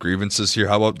list of grievances here?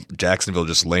 How about Jacksonville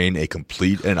just laying a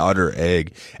complete and utter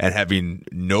egg and having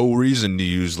no reason to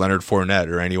use Leonard Fournette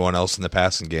or anyone else in the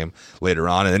passing game later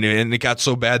on? And it got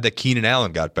so bad that Keenan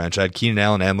Allen got benched. I had Keenan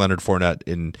Allen and Leonard Fournette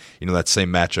in that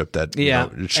same matchup that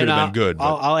it should have been good.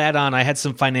 I'll add on. I had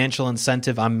some financial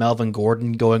incentive on Melvin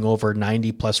Gordon going over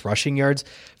 90 plus rushing yards.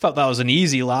 Felt that was an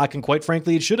easy lock, and quite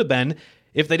frankly, it should have been.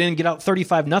 If they didn't get out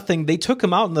 35-0, they took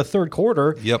him out in the third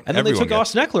quarter. Yep, and then they took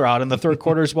Austin Eckler out in the third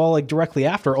quarter as well, directly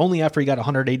after, only after he got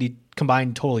 180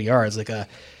 combined total yards.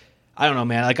 I don't know,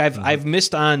 man. I've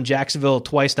missed on Jacksonville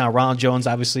twice now. Ronald Jones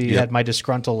obviously had my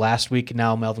disgruntled last week,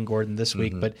 now Melvin Gordon this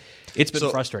week, but it's been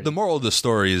frustrating. The moral of the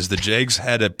story is the Jags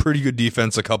had a pretty good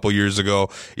defense a couple years ago.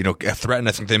 Threatened.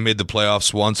 I think they made the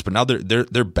playoffs once, but now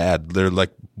they're bad. They're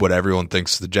like what everyone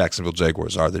thinks the Jacksonville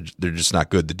Jaguars are. They're just not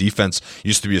good. The defense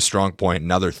used to be a strong point.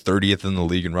 Now they're 30th in the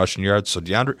league in rushing yards. So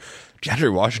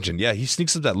DeAndre Washington, he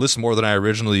sneaks up that list more than I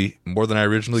originally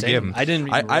gave him. I didn't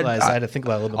even realize I had to think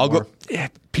about it a little bit more.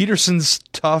 Peterson's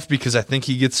tough because I think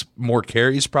he gets more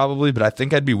carries probably, but I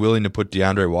think I'd be willing to put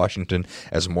DeAndre Washington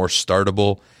as more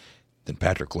startable than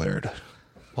Patrick Laird.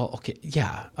 Well, okay,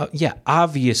 yeah.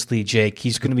 Obviously, Jake,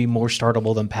 he's going to be more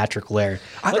startable than Patrick Laird.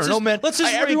 I don't know, man. Let's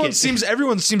just everyone seems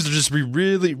to just be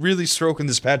really, really stroking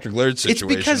this Patrick Laird situation.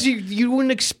 It's because you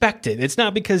wouldn't expect it. It's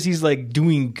not because he's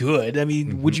doing good. I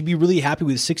mean, would you be really happy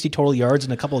with 60 total yards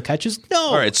and a couple of catches? No.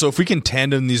 All right, so if we can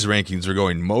tandem these rankings, we're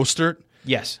going Mostert.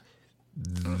 Yes.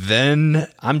 Then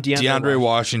I'm DeAndre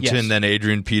Washington, then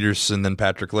Adrian Peterson, then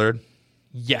Patrick Laird.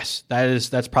 Yes,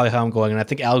 that's probably how I'm going. And I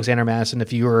think Alexander Madison,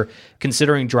 if you were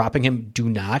considering dropping him, do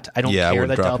not. I don't care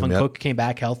that Dalvin Cook came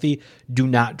back healthy. Do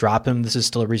not drop him. This is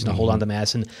still a reason to hold on to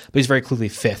Madison, but he's very clearly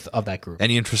fifth of that group.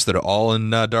 Any interest at all in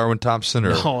Darwin Thompson? Or?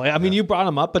 No, I mean, you brought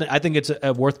him up, but I think it's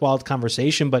a worthwhile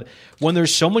conversation. But when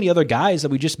there's so many other guys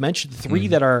that we just mentioned, three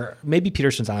that are, maybe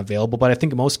Peterson's not available, but I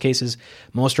think in most cases,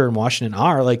 Mostert and Washington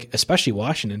are, like, especially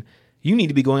Washington, you need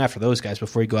to be going after those guys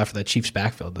before you go after that Chiefs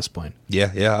backfield at this point.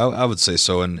 Yeah, I would say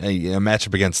so. And a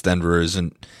matchup against Denver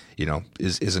isn't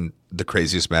the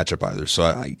craziest matchup either.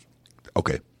 So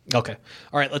okay. Okay.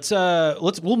 All right.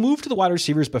 We'll move to the wide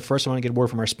receivers, but first I want to get a word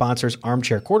from our sponsors,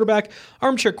 Armchair Quarterback.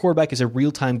 Armchair Quarterback is a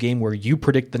real-time game where you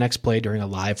predict the next play during a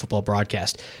live football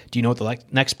broadcast. Do you know what the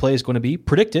next play is going to be?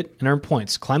 Predict it and earn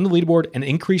points. Climb the leaderboard and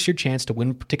increase your chance to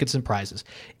win tickets and prizes.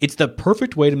 It's the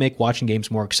perfect way to make watching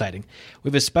games more exciting. We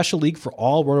have a special league for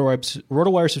all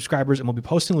RotoWire subscribers, and we'll be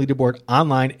posting the leaderboard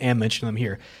online and mentioning them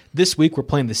here. This week, we're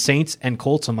playing the Saints and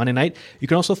Colts on Monday night. You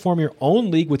can also form your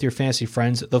own league with your fantasy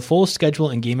friends. The full schedule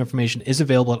and game information is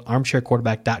available at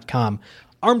armchairquarterback.com.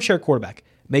 Armchair Quarterback.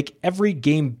 Make every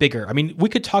game bigger. I mean, we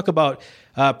could talk about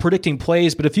predicting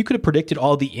plays, but if you could have predicted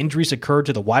all the injuries occurred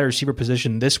to the wide receiver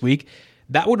position this week,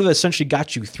 that would have essentially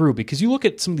got you through, because you look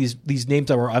at some of these names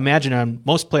that were imagined on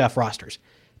most playoff rosters.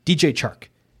 DJ Chark,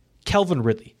 Calvin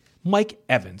Ridley, Mike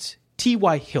Evans,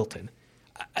 T.Y. Hilton.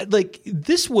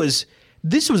 This was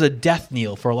a death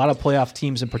knell for a lot of playoff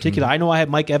teams in particular. I know I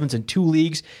had Mike Evans in 2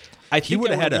 leagues. He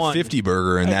would have had a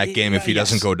 50-burger in that game if he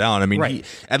doesn't go down. I mean,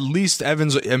 at least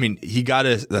Evans, he got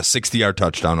a 60-yard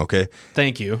touchdown, okay?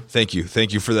 Thank you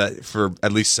for that, for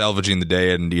at least salvaging the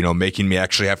day and, making me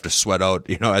actually have to sweat out,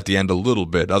 at the end a little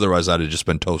bit. Otherwise, I'd have just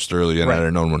been toast early and I'd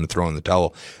have known when to throw in the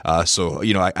towel. I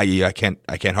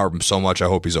can't harp him so much. I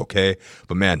hope he's okay.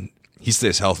 But, man, he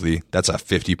stays healthy. That's a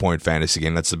 50-point fantasy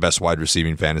game. That's the best wide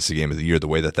receiving fantasy game of the year, the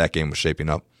way that game was shaping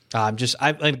up. I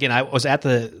was at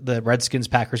the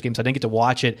Redskins-Packers game, so I didn't get to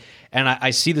watch it, and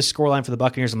I see the scoreline for the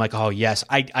Buccaneers. I'm like, oh, yes,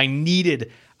 I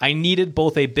needed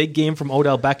both a big game from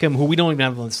Odell Beckham, who we don't even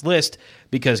have on this list,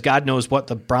 because God knows what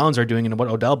the Browns are doing and what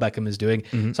Odell Beckham is doing.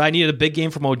 Mm-hmm. So I needed a big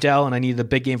game from Odell, and I needed a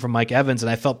big game from Mike Evans, and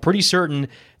I felt pretty certain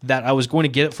that I was going to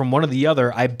get it from one or the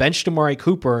other. I benched Amari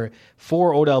Cooper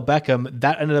for Odell Beckham.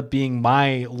 That ended up being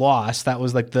my loss. That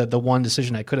was like the one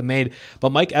decision I could have made.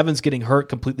 But Mike Evans getting hurt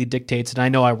completely dictates, and I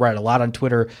know I write a lot on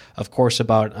Twitter, of course,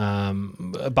 about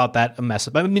that mess.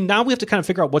 But I mean, now we have to kind of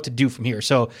figure out what to do from here.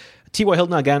 So T.Y.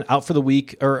 Hilton, again, out for the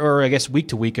week, or I guess week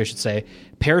to week, I should say.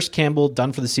 Paris Campbell,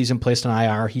 done for the season, placed on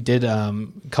IR. He did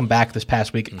come back this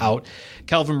past week out.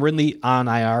 Calvin Ridley on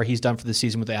IR. He's done for the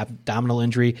season with an abdominal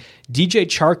injury. DJ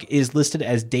Chark is listed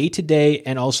as day-to-day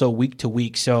and also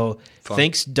week-to-week. So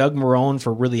thanks, Doug Marrone,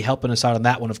 for really helping us out on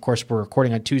that one. Of course, we're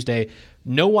recording on Tuesday.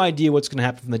 No idea what's going to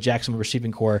happen from the Jacksonville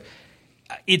receiving core.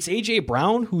 It's A.J.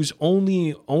 Brown, who's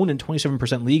only owned in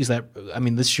 27% leagues.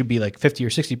 This should be like 50 or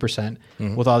 60%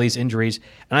 with all these injuries.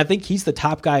 And I think he's the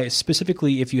top guy,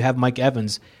 specifically if you have Mike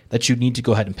Evans, that you need to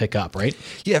go ahead and pick up, right?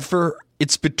 Yeah,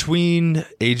 it's between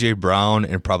A.J. Brown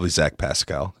and probably Zach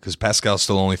Pascal, because Pascal's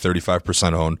still only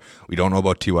 35% owned. We don't know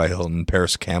about T.Y. Hilton.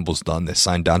 Paris Campbell's done. They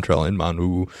signed Dontrell Inman.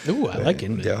 Ooh, I like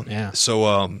Inman. Yeah.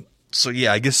 So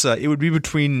yeah, I guess it would be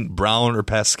between Brown or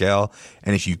Pascal.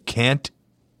 And if you can't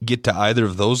get to either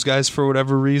of those guys for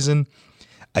whatever reason,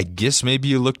 I guess maybe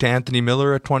you look to Anthony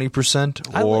Miller at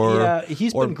 20%.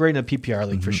 He's been great in a PPR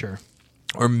league for sure.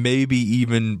 Or maybe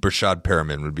even Brashad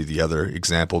Perriman would be the other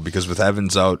example, because with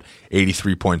Evans out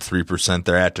 83.3%,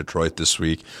 they're at Detroit this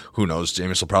week. Who knows?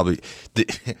 Jameis will probably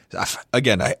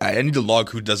again, I need to log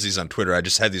who does these on Twitter. I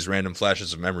just had these random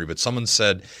flashes of memory, but someone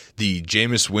said the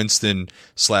Jameis Winston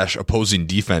 / opposing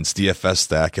defense DFS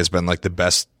stack has been like the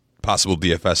best possible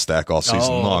DFS stack all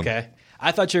season long. Okay.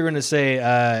 I thought you were going to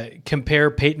say compare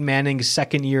Peyton Manning's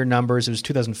second-year numbers. It was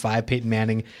 2005 Peyton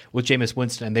Manning with Jameis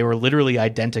Winston, and they were literally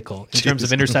identical in terms of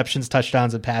interceptions,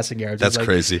 touchdowns, and passing yards. That's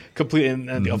crazy. Completely,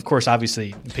 and of course,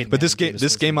 obviously, Peyton But Manning,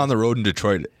 this game on the road in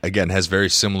Detroit, again, has very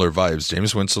similar vibes.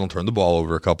 Jameis Winston will turn the ball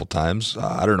over a couple times.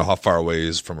 I don't know how far away he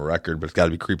is from a record, but it's got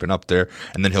to be creeping up there.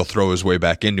 And then he'll throw his way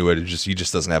back into it. He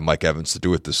just doesn't have Mike Evans to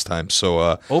do it this time.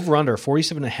 So over-under,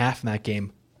 47.5 in that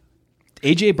game.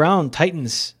 A.J. Brown,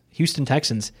 Titans, Houston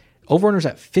Texans, over-under's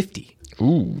at 50.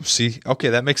 Ooh, see? Okay,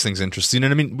 that makes things interesting.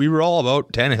 And I mean, we were all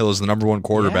about Tannehill as the number one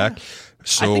quarterback. Yeah.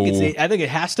 So I think it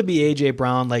has to be A.J.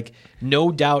 Brown. Like,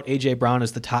 no doubt A.J. Brown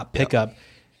is the top pickup.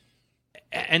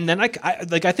 Yep. And then I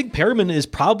think Perriman is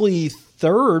probably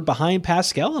third behind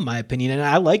Pascal, in my opinion. And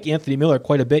I like Anthony Miller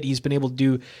quite a bit. He's been able to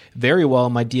do very well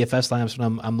in my DFS lineups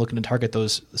when I'm looking to target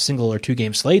those single or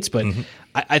 2-game slates. But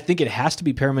I think it has to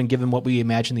be Perriman given what we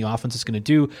imagine the offense is going to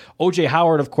do. O.J.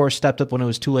 Howard, of course, stepped up when it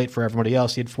was too late for everybody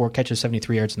else. He had 4 catches,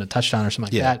 73 yards, and a touchdown or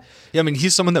something like that. Yeah, I mean,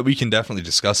 he's someone that we can definitely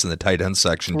discuss in the tight end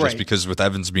section just because with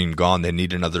Evans being gone, they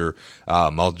need another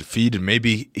mouth to feed. And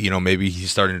maybe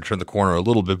he's starting to turn the corner a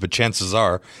little bit, but chances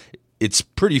are it's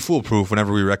pretty foolproof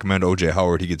whenever we recommend O.J.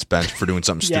 Howard. He gets benched for doing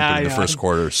something stupid in the first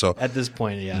quarter. So at this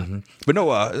point, But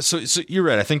no, so you're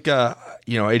right. I think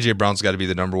A.J. Brown's got to be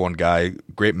the number one guy.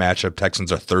 Great matchup.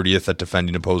 Texans are 30th at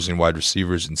defending opposing wide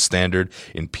receivers in standard.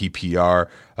 In PPR,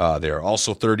 they are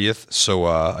also 30th. So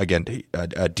again,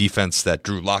 a defense that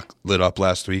Drew Lock lit up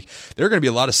last week. There are going to be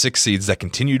a lot of 6 seeds that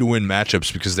continue to win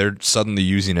matchups because they're suddenly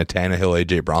using a Tannehill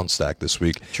A.J. Brown stack this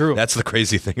week. True. That's the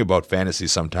crazy thing about fantasy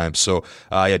sometimes. So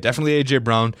definitely A.J.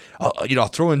 Brown. I'll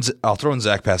throw in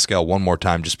Zach Pascal one more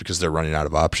time just because they're running out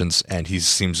of options, and he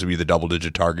seems to be the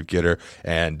double-digit target getter.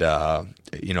 And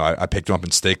I picked him up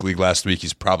in Stake League last week.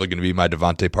 He's probably going to be my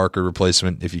Devontae Parker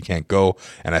replacement if he can't go,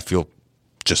 and I feel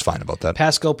just fine about that.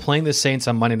 Pascal playing the Saints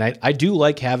on Monday night. I do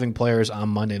like having players on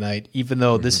Monday night, even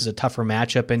though this is a tougher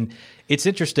matchup. And it's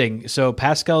interesting. So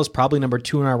Pascal is probably number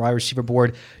 2 on our wide receiver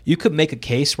board. You could make a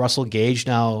case Russell Gage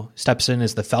now steps in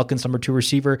as the Falcons' number 2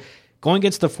 receiver. Going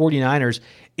against the 49ers,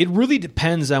 it really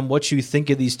depends on what you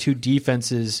think of these two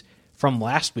defenses from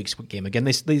last week's game. Again,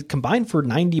 they combined for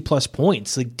 90-plus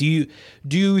points. Like, do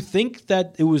you think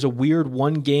that it was a weird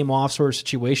one-game off sort of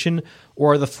situation,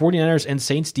 or are the 49ers and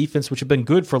Saints defense, which have been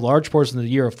good for large portions of the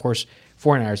year, of course,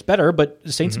 49ers better, but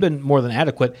the Saints have been more than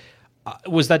adequate.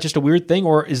 Was that just a weird thing,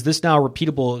 or is this now a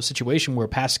repeatable situation where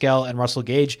Pascal and Russell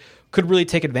Gage could really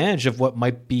take advantage of what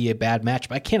might be a bad match?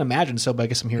 But I can't imagine so, but I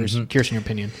guess I'm curious in your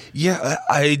opinion. Yeah,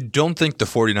 I don't think the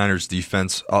 49ers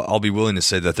defense, I'll be willing to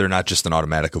say that they're not just an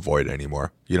automatic avoid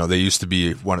anymore. They used to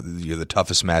be one of the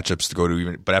toughest matchups to go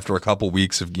to, but after a couple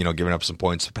weeks of giving up some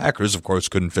points, the Packers, of course,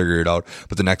 couldn't figure it out,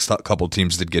 but the next couple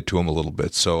teams did get to them a little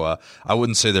bit. So I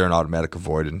wouldn't say they're an automatic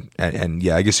avoid, and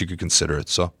yeah, I guess you could consider it.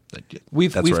 So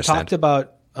we've talked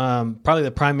about probably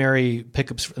the primary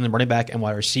pickups in the running back and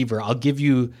wide receiver. I'll give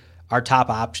you our top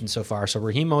options so far. So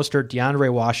Raheem Mostert,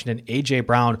 DeAndre Washington, A.J.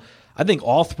 Brown. I think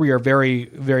all 3 are very,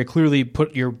 very clearly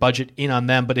put your budget in on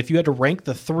them. But if you had to rank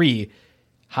the 3,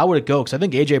 how would it go? Because I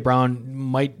think A.J. Brown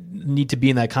might need to be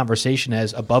in that conversation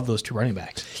as above those 2 running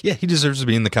backs. Yeah, he deserves to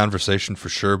be in the conversation for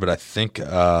sure. But I think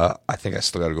I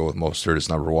still got to go with Mostert as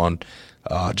number 1.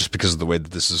 Just because of the way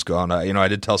that this has gone. I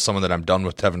did tell someone that I'm done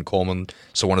with Tevin Coleman,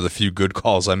 so one of the few good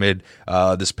calls I made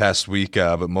this past week.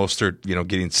 But Mostert,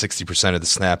 getting 60% of the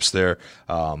snaps there,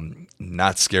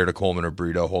 not scared of Coleman or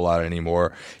Breida a whole lot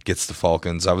anymore, gets the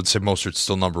Falcons. I would say Mostert's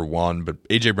still number 1, but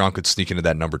A.J. Brown could sneak into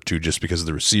that number 2 just because of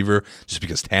the receiver, just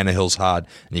because Tannehill's hot,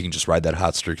 and you can just ride that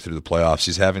hot streak through the playoffs.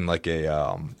 He's having like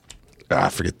a... I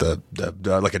forget the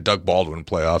like a Doug Baldwin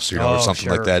playoffs, or something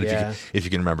like that. Yeah. If you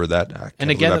can remember that.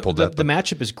 And again, the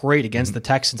matchup is great against the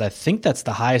Texans. I think that's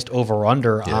the highest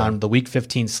over/under on the Week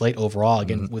 15 slate overall.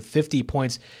 Again, with 50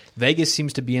 points, Vegas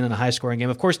seems to be in a high-scoring game.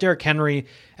 Of course, Derrick Henry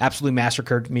absolutely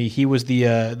massacred me. He was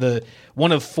the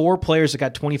one of 4 players that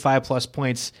got 25-plus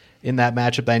points in that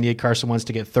matchup. I needed Carson Wentz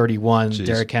to get 31,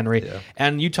 Derrick Henry. Yeah.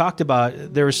 And you talked about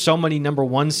there were so many number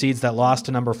 1 seeds that lost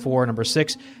to number 4, number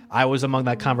 6. I was among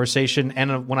that conversation.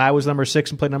 And when I was number 6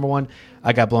 and played number 1,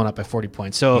 I got blown up by 40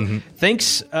 points. So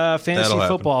thanks, Fantasy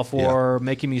Football, for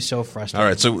making me so frustrated. All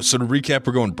right, so to recap,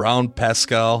 we're going Brown,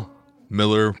 Pascal,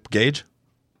 Miller, Gage?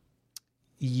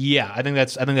 Yeah, I think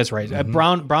that's right.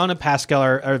 Brown and Pascal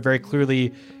are very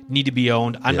clearly need to be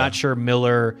owned. I'm not sure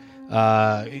Miller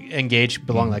and Gage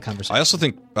belong in that conversation. I also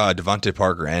think Devontae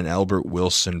Parker and Albert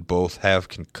Wilson both have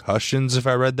concussions, if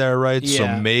I read that right. Yeah.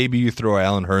 So maybe you throw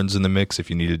Allen Hurns in the mix if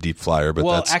you need a deep flyer.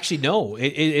 But actually, no,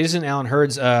 it isn't Allen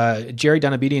Hurns. Jerry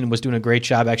Donabedian was doing a great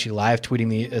job actually live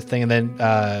tweeting the thing. And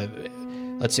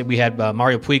then let's see, we had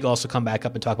Mario Puig also come back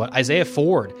up and talk about Isaiah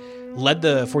Ford. Led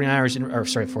the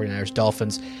 49ers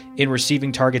Dolphins in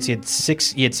receiving targets. He had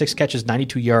 6 catches,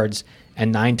 92 yards,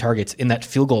 and 9 targets in that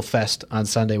field goal fest on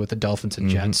Sunday with the Dolphins and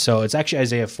Jets. So it's actually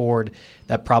Isaiah Ford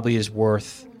that probably is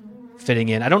worth fitting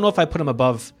in. I don't know if I put him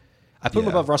above. I put him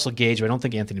above Russell Gage, but I don't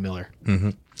think Anthony Miller.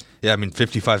 Yeah, I mean,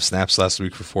 55 snaps last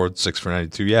week for Ford, 6 for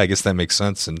 92. Yeah, I guess that makes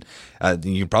sense, and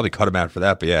you can probably cut him out for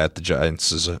that. But yeah, at the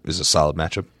Giants is a solid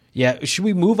matchup. Yeah, should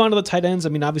we move on to the tight ends? I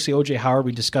mean, obviously O.J. Howard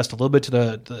we discussed a little bit to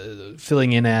the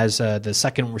filling in as the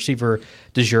second receiver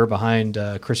du jour behind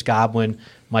Chris Godwin.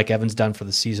 Mike Evans done for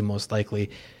the season most likely.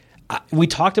 We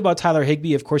talked about Tyler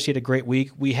Higbee. Of course, he had a great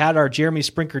week. We had our Jeremy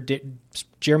Sprinkle,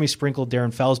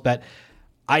 Darren Fells bet.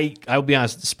 I'll be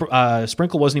honest,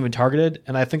 Sprinkle wasn't even targeted,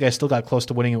 and I think I still got close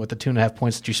to winning it with the 2.5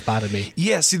 points that you spotted me.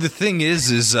 Yeah, see, the thing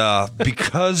is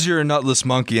because you're a nutless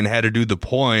monkey and had to do the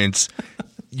points,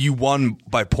 you won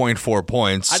by 0.4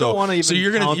 points. I don't want to even. So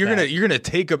you're gonna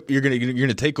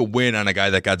take a win on a guy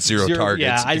that got zero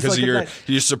targets, yeah, because of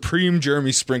your supreme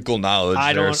Jeremy Sprinkle knowledge.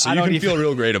 So you can feel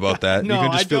real great about that. No, you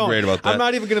can just feel great about that. I'm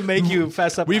not even gonna make you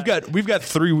fess up. We've got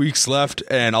 3 weeks left,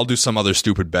 and I'll do some other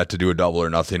stupid bet to do a double or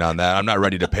nothing on that. I'm not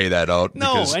ready to pay that out.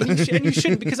 No, and you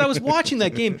shouldn't, because I was watching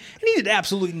that game and he did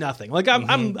absolutely nothing. Like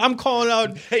I'm calling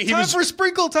out, time for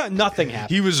Sprinkle time. Nothing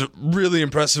happened. He was really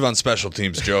impressive on special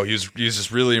teams, Joe. He was just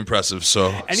really impressive.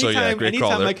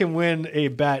 Anytime I can win a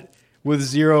bet with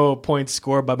 0 points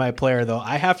scored by my player, though,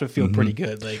 I have to feel pretty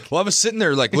good. Like, well, I was sitting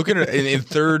there like looking at in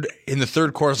the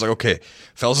third quarter. I was like, okay,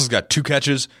 Fells has got 2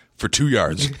 catches for 2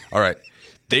 yards. All right,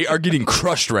 they are getting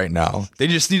crushed right now. They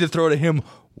just need to throw to him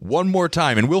one more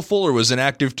time. And Will Fuller was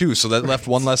inactive too, so that left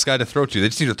one less guy to throw to. They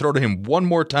just need to throw to him one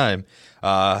more time,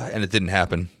 and it didn't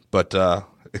happen. But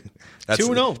that's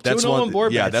 2-0 on board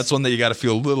bets. Yeah, that's one that you got to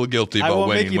feel a little guilty about. I won't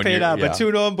winning make you pay it out, but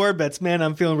 2-0 on board bets, man,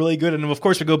 I'm feeling really good. And of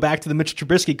course, we go back to the Mitchell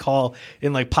Trubisky call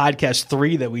in like podcast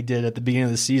 3 that we did at the beginning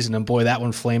of the season, and boy, that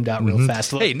one flamed out real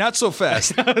fast. Hey, not so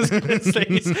fast. I was going to say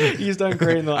he's done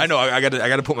great in the last. I know. I got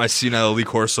to put my senile Lee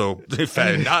Corso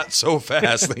not so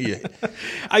fast. David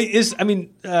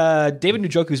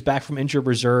Njoku's back from injured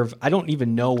reserve. I don't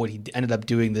even know what he ended up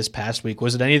doing this past week.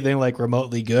 Was it anything like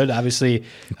remotely good? Obviously,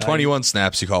 21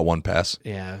 snaps, he caught 1 pass.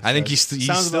 Yeah, I think he's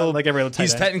still like every other tight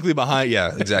he's end. Technically behind.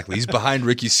 Yeah, exactly. He's behind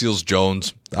Ricky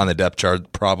Seals-Jones on the depth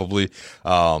chart, probably.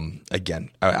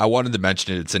 Again, I wanted to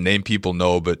mention it. It's a name people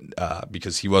know, but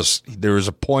because there was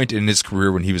a point in his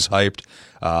career when he was hyped.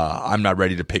 I'm not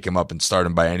ready to pick him up and start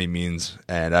him by any means,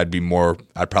 and I'd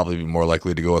probably be more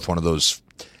likely to go with one of those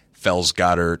Fells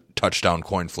Goddard touchdown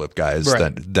coin flip guys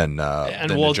than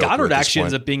Goddard actually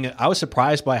ends up being. I was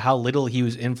surprised by how little he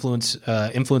was influencing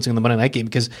the Monday night game,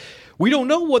 because we don't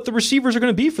know what the receivers are going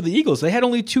to be for the Eagles. They had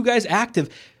only 2 guys active.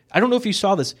 I don't know if you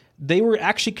saw this. They were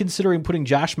actually considering putting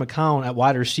Josh McCown at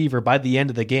wide receiver by the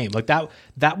end of the game. Like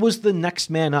that was the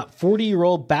next man up.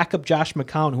 40-year-old backup Josh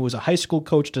McCown, who was a high school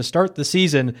coach to start the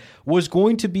season, was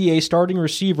going to be a starting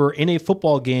receiver in a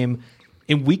football game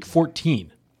in week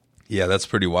 14. Yeah, that's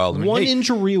pretty wild. One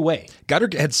injury away.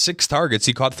 Goddard had 6 targets.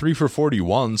 He caught 3 for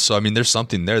 41. So, I mean, there's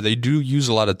something there. They do use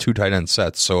a lot of 2 tight end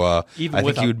sets. So, I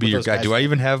think he would be your guy. Do I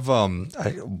even have Goddard's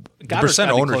got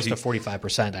to be close to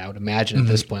 45%, I would imagine, at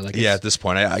this point. At this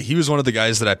point. He was one of the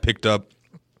guys that I picked up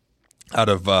out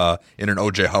of in an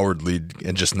O.J. Howard league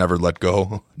and just never let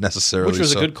go necessarily. Which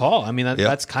was a good call. I mean,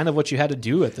 that's kind of what you had to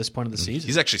do at this point of the season.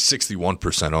 He's actually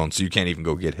 61% owned, so you can't even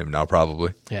go get him now,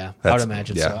 probably. Yeah, I would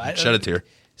imagine so. Shed a tear.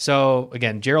 So,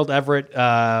 again, Gerald Everett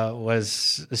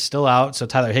is still out, so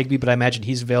Tyler Higbee, but I imagine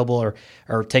he's available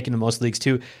or taken to most leagues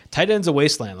too. Tight end's a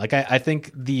wasteland. Like, I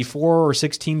think the 4 or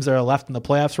 6 teams that are left in the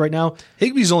playoffs right now.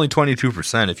 Higbee's only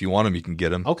 22%. If you want him, you can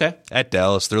get him. Okay. At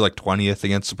Dallas, they're like 20th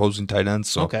against opposing tight ends.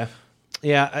 So. Okay.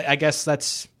 Yeah, I guess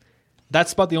that's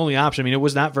about the only option. I mean, it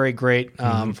was not very great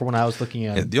for when I was looking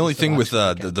at it. The only thing with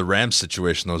the Rams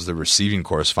situation, though, is the receiving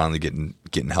core is finally getting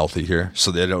healthy here, so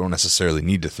they don't necessarily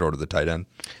need to throw to the tight end.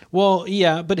 Well,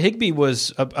 yeah, but Higbee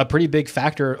was a pretty big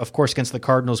factor, of course, against the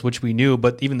Cardinals, which we knew,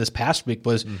 but even this past week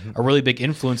was a really big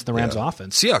influence in the Rams'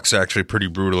 offense. Seahawks are actually pretty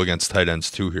brutal against tight ends,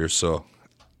 too, here,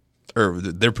 or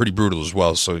they're pretty brutal as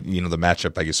well, so, the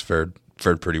matchup, I guess, fared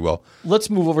pretty well.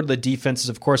 Let's move over to the defenses.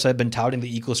 Of course, I've been touting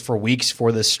the Eagles for weeks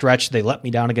for this stretch. They let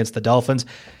me down against the Dolphins.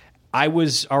 I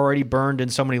was already burned in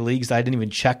so many leagues that I didn't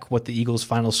even check what the Eagles'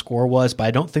 final score was, but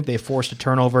I don't think they forced a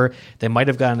turnover. They might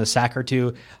have gotten a sack or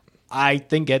 2. I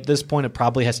think at this point it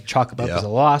probably has to chalk up as a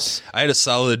loss. I had a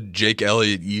solid Jake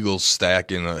Elliott Eagles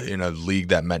stack in a league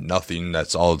that meant nothing.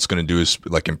 That's all it's going to do is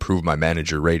like improve my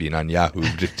manager rating on Yahoo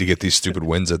to get these stupid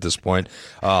wins at this point.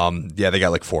 They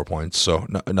got like 4 points, so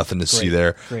nothing to see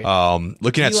there.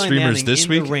 Looking at streamers this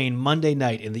week, in the rain Monday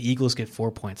night, and the Eagles get 4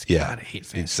 points. God, I hate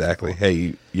fantasy. Exactly.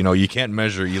 Hey, you can't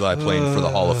measure Eli playing for the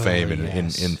Hall of Fame in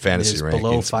fantasy rankings.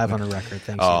 Below 500 record.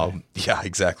 Thanks. Yeah,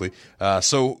 exactly.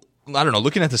 So. I don't know.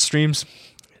 Looking at the streams,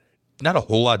 not a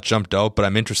whole lot jumped out, but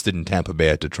I'm interested in Tampa Bay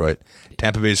at Detroit.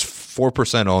 Tampa Bay's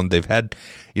 4% owned. They've had,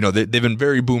 they've been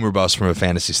very boomer bust from a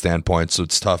fantasy standpoint, so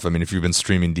it's tough. I mean, if you've been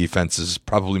streaming defenses,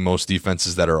 probably most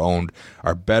defenses that are owned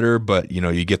are better, but,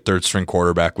 you get third string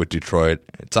quarterback with Detroit.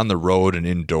 It's on the road and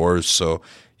indoors, so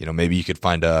maybe you could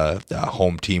find a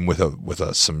home team with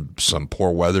some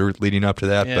poor weather leading up to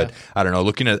that. Yeah. But I don't know.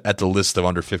 Looking at the list of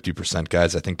under 50%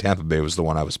 guys, I think Tampa Bay was the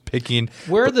one I was picking.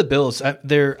 Where are the Bills?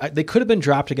 They could have been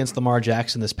dropped against Lamar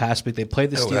Jackson this past week. They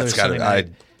played the Steelers Sunday night.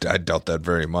 I doubt that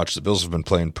very much. The Bills have been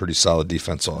playing pretty solid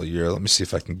defense all year. Let me see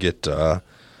if I can get.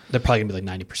 They're probably gonna be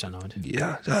like 90% owned.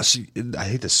 Yeah, see, I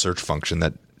hate the search function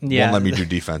that won't let me do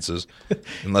defenses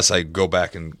unless I go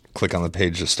back and click on the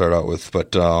page to start out with.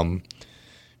 But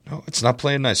no, it's not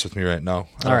playing nice with me right now.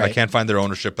 I can't find their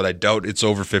ownership, but I doubt it's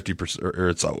over 50% or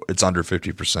it's under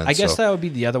 50%. I guess that would be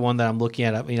the other one that I'm looking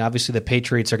at. I mean, obviously the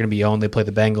Patriots are going to be owned. They play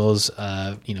the Bengals.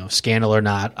 Scandal or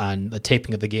not on the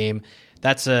taping of the game,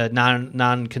 that's a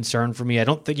non-concern for me. I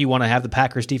don't think you want to have the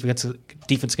Packers defense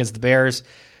against the Bears.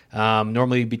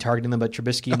 Normally you'd be targeting them, but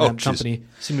Trubisky and company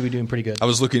seem to be doing pretty good. I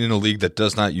was looking in a league that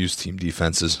does not use team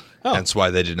defenses. That's why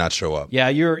they did not show up. Yeah,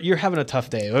 you're having a tough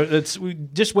day.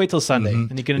 Just wait till Sunday,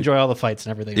 and you can enjoy all the fights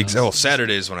and everything.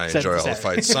 Saturdays when I enjoy all the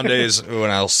fights. Sundays when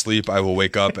I'll sleep, I will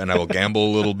wake up and I will gamble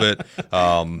a little bit.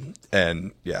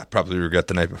 And probably regret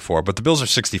the night before. But the Bills are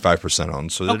 65%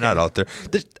 owned, so they're not out there.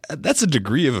 That's a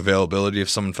degree of availability if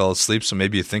someone fell asleep, so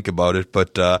maybe you think about it.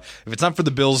 But if it's not for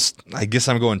the Bills, I guess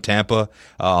I'm going Tampa.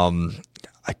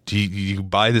 Do you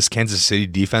buy this Kansas City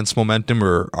defense momentum,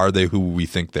 or are they who we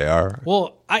think they are?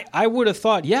 Well, I would have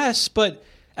thought yes, but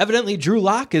evidently Drew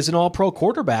Lock is an all-pro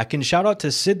quarterback. And shout out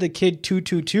to Sid the Kid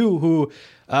 222, who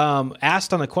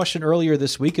asked on a question earlier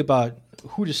this week about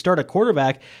who to start a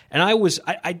quarterback. And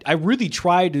I really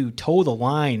try to toe the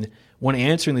line when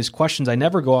answering these questions. I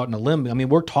never go out on a limb. I mean,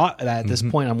 we're taught that at this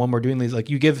point on when we're doing these.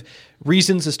 Like, you give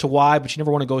reasons as to why, but you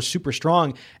never want to go super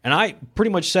strong. And I pretty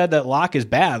much said that Locke is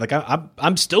bad. Like,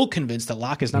 I'm still convinced that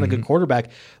Locke is not a good quarterback.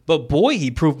 But boy,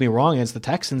 he proved me wrong against the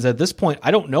Texans. At this point,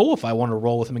 I don't know if I want to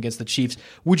roll with him against the Chiefs.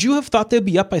 Would you have thought they'd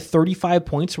be up by 35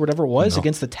 points or whatever it was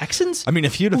against the Texans? I mean,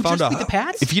 if you'd have found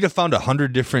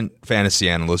 100 different fantasy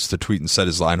analysts to tweet and set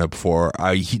his lineup for,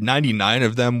 99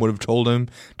 of them would have told him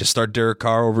to start Derek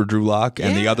Carr over Drew Lock,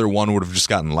 and the other one would have just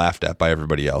gotten laughed at by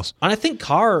everybody else. And I think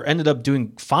Carr ended up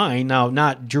doing fine. Now,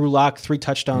 not Drew Lock, 3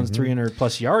 touchdowns, 300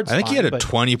 plus yards. I think he had a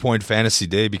 20-point fantasy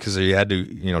day because he had to,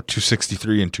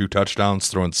 263 and 2 touchdowns,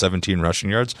 throwing 17 rushing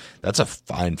yards. That's a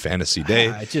fine fantasy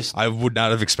day. I would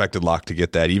not have expected Lock to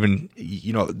get that. Even,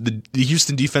 the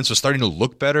Houston defense was starting to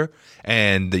look better,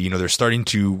 and they're starting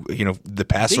to, the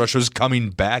pass rush was coming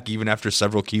back even after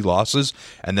several key losses.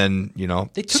 And then,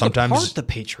 they took apart the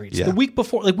Patriots the week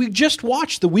before. Like, we just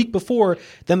watched the week before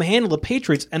them handle the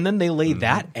Patriots, and then they lay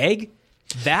that egg.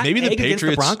 Maybe the Patriots against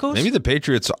the Broncos? Maybe the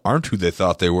Patriots aren't who they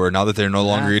thought they were now that they're no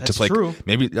longer get to play. True.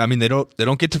 Maybe they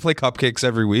don't get to play cupcakes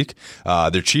every week.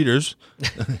 They're cheaters.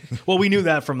 Well, we knew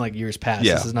that from like years past.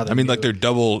 Yeah, this is nothing like they're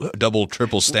double,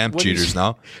 triple stamp cheaters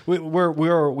now. We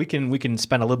can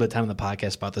spend a little bit of time on the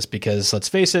podcast about this because let's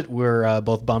face it, we're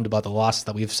both bummed about the losses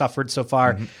that we've suffered so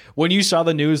far. When you saw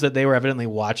the news that they were evidently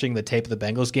watching the tape of the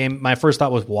Bengals game, my first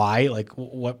thought was why? Like,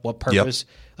 what purpose?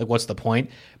 Like, what's the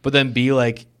point? But then B,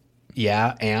 like,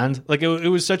 yeah, and like it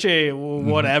was such a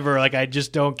whatever, like I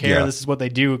just don't care. This is what they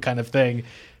do kind of thing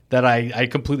that I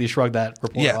completely shrugged that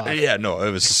report off. Yeah, no,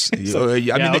 it was.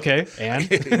 Okay, and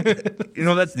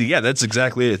that's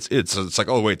exactly it. It's like,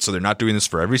 oh wait, so they're not doing this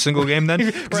for every single game then?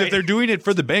 Because if they're doing it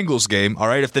for the Bengals game, all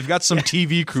right, if they've got some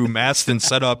TV crew masked and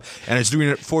set up and it's doing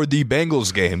it for the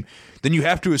Bengals game, then you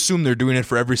have to assume they're doing it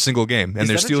for every single game, and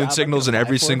they're stealing signals in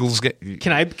every single game.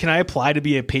 Can I apply to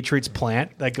be a Patriots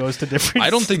plant that goes to different? I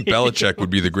don't think Belichick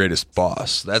would be the greatest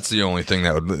boss. That's the only thing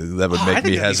that would make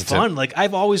me hesitant. Be fun. Like,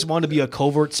 I've always wanted to be a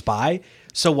covert spy,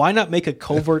 so why not make a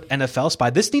covert NFL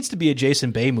spy? This needs to be a Jason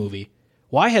Bay movie.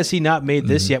 Why has he not made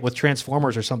this yet with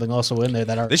Transformers or something also in there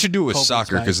that are? They should do it with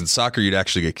soccer because in soccer you'd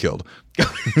actually get killed.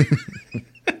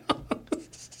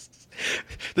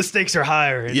 The stakes are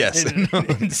higher. In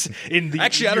the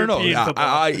actually, I don't know.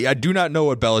 I do not know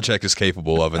what Belichick is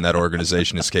capable of, and that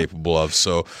organization is capable of.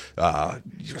 So,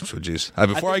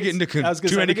 before I get into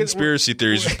too many conspiracy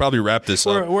theories, we should probably wrap this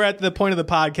up. We're at the point of the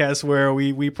podcast where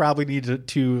we probably need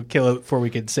to kill it before we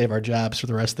can save our jobs for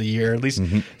the rest of the year. At least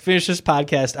finish this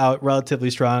podcast out relatively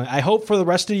strong. I hope for the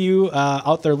rest of you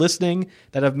out there listening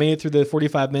that have made it through the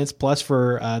 45 minutes plus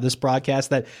for this broadcast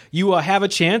that you have a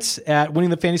chance at winning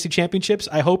the fantasy championships.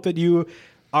 I hope that you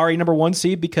are a number 1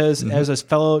 seed because as a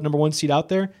fellow number 1 seed out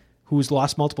there who's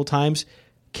lost multiple times,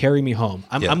 carry me home.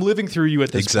 I'm living through you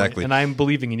at this point, and I'm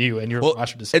believing in you and your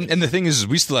roster decisions. And the thing is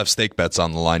we still have stake bets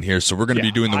on the line here, so we're going to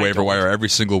be doing the waiver wire every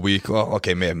single week. Well,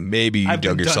 okay, man, maybe you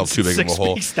dug yourself too big of a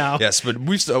hole. Yes, but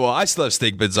I still have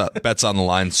stake bets on the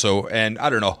line. So, and I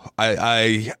don't know,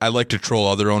 I like to troll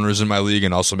other owners in my league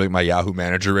and also make my Yahoo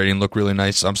manager rating look really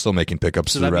nice. I'm still making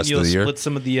pickups through the rest of the year. Split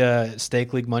some of the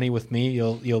stake league money with me.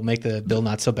 You'll make the bill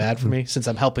not so bad for me since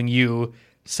I'm helping you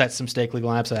set some stake league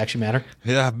lineups that actually matter.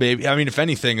 Yeah, maybe. I mean, if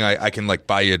anything, I can like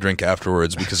buy you a drink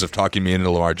afterwards because of talking me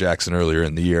into Lamar Jackson earlier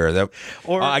in the year.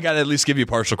 I got to at least give you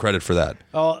partial credit for that.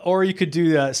 Or you could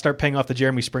do start paying off the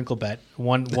Jeremy Sprinkle bet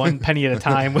one penny at a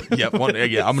time. Yeah,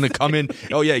 I'm going to come in.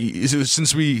 Oh yeah,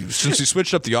 since we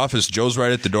switched up the office, Joe's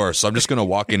right at the door, so I'm just going to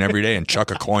walk in every day and chuck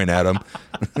a coin at him,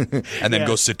 and then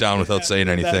go sit down without saying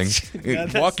anything.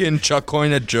 Walk in, chuck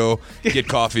coin at Joe, get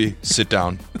coffee, sit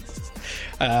down.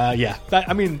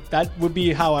 That would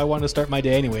be how I want to start my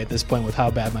day anyway at this point with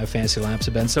how bad my fantasy lineups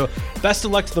have been. So best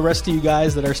of luck to the rest of you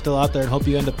guys that are still out there and hope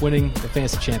you end up winning the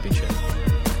fantasy championship.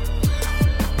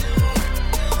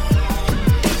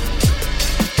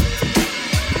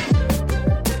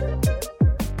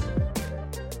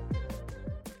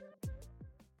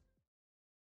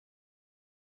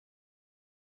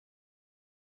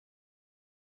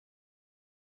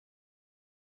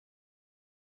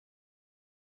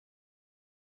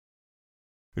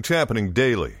 It's happening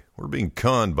daily. We're being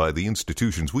conned by the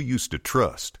institutions we used to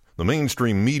trust. The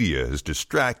mainstream media is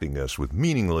distracting us with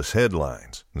meaningless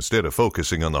headlines instead of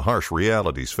focusing on the harsh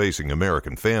realities facing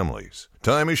American families.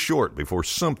 Time is short before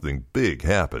something big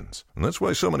happens, and that's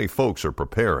why so many folks are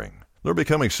preparing. They're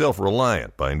becoming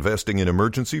self-reliant by investing in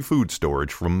emergency food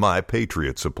storage from My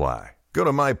Patriot Supply. Go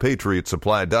to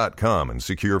MyPatriotSupply.com and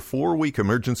secure 4-week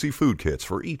emergency food kits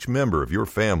for each member of your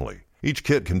family. Each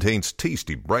kit contains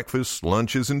tasty breakfasts,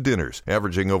 lunches, and dinners,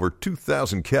 averaging over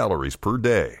 2,000 calories per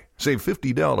day. Save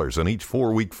 $50 on each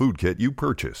 4-week food kit you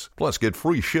purchase. Plus, get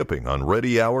free shipping on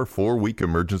Ready Hour 4-week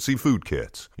emergency food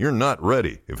kits. You're not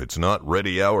ready if it's not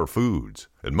Ready Hour Foods.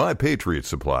 At My Patriot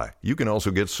Supply, you can also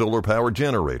get solar power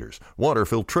generators, water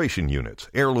filtration units,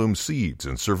 heirloom seeds,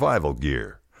 and survival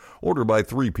gear. Order by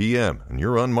 3 p.m. and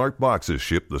your unmarked boxes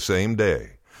ship the same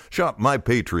day. Shop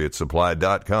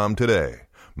MyPatriotSupply.com today.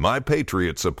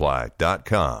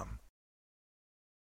 MyPatriotSupply.com.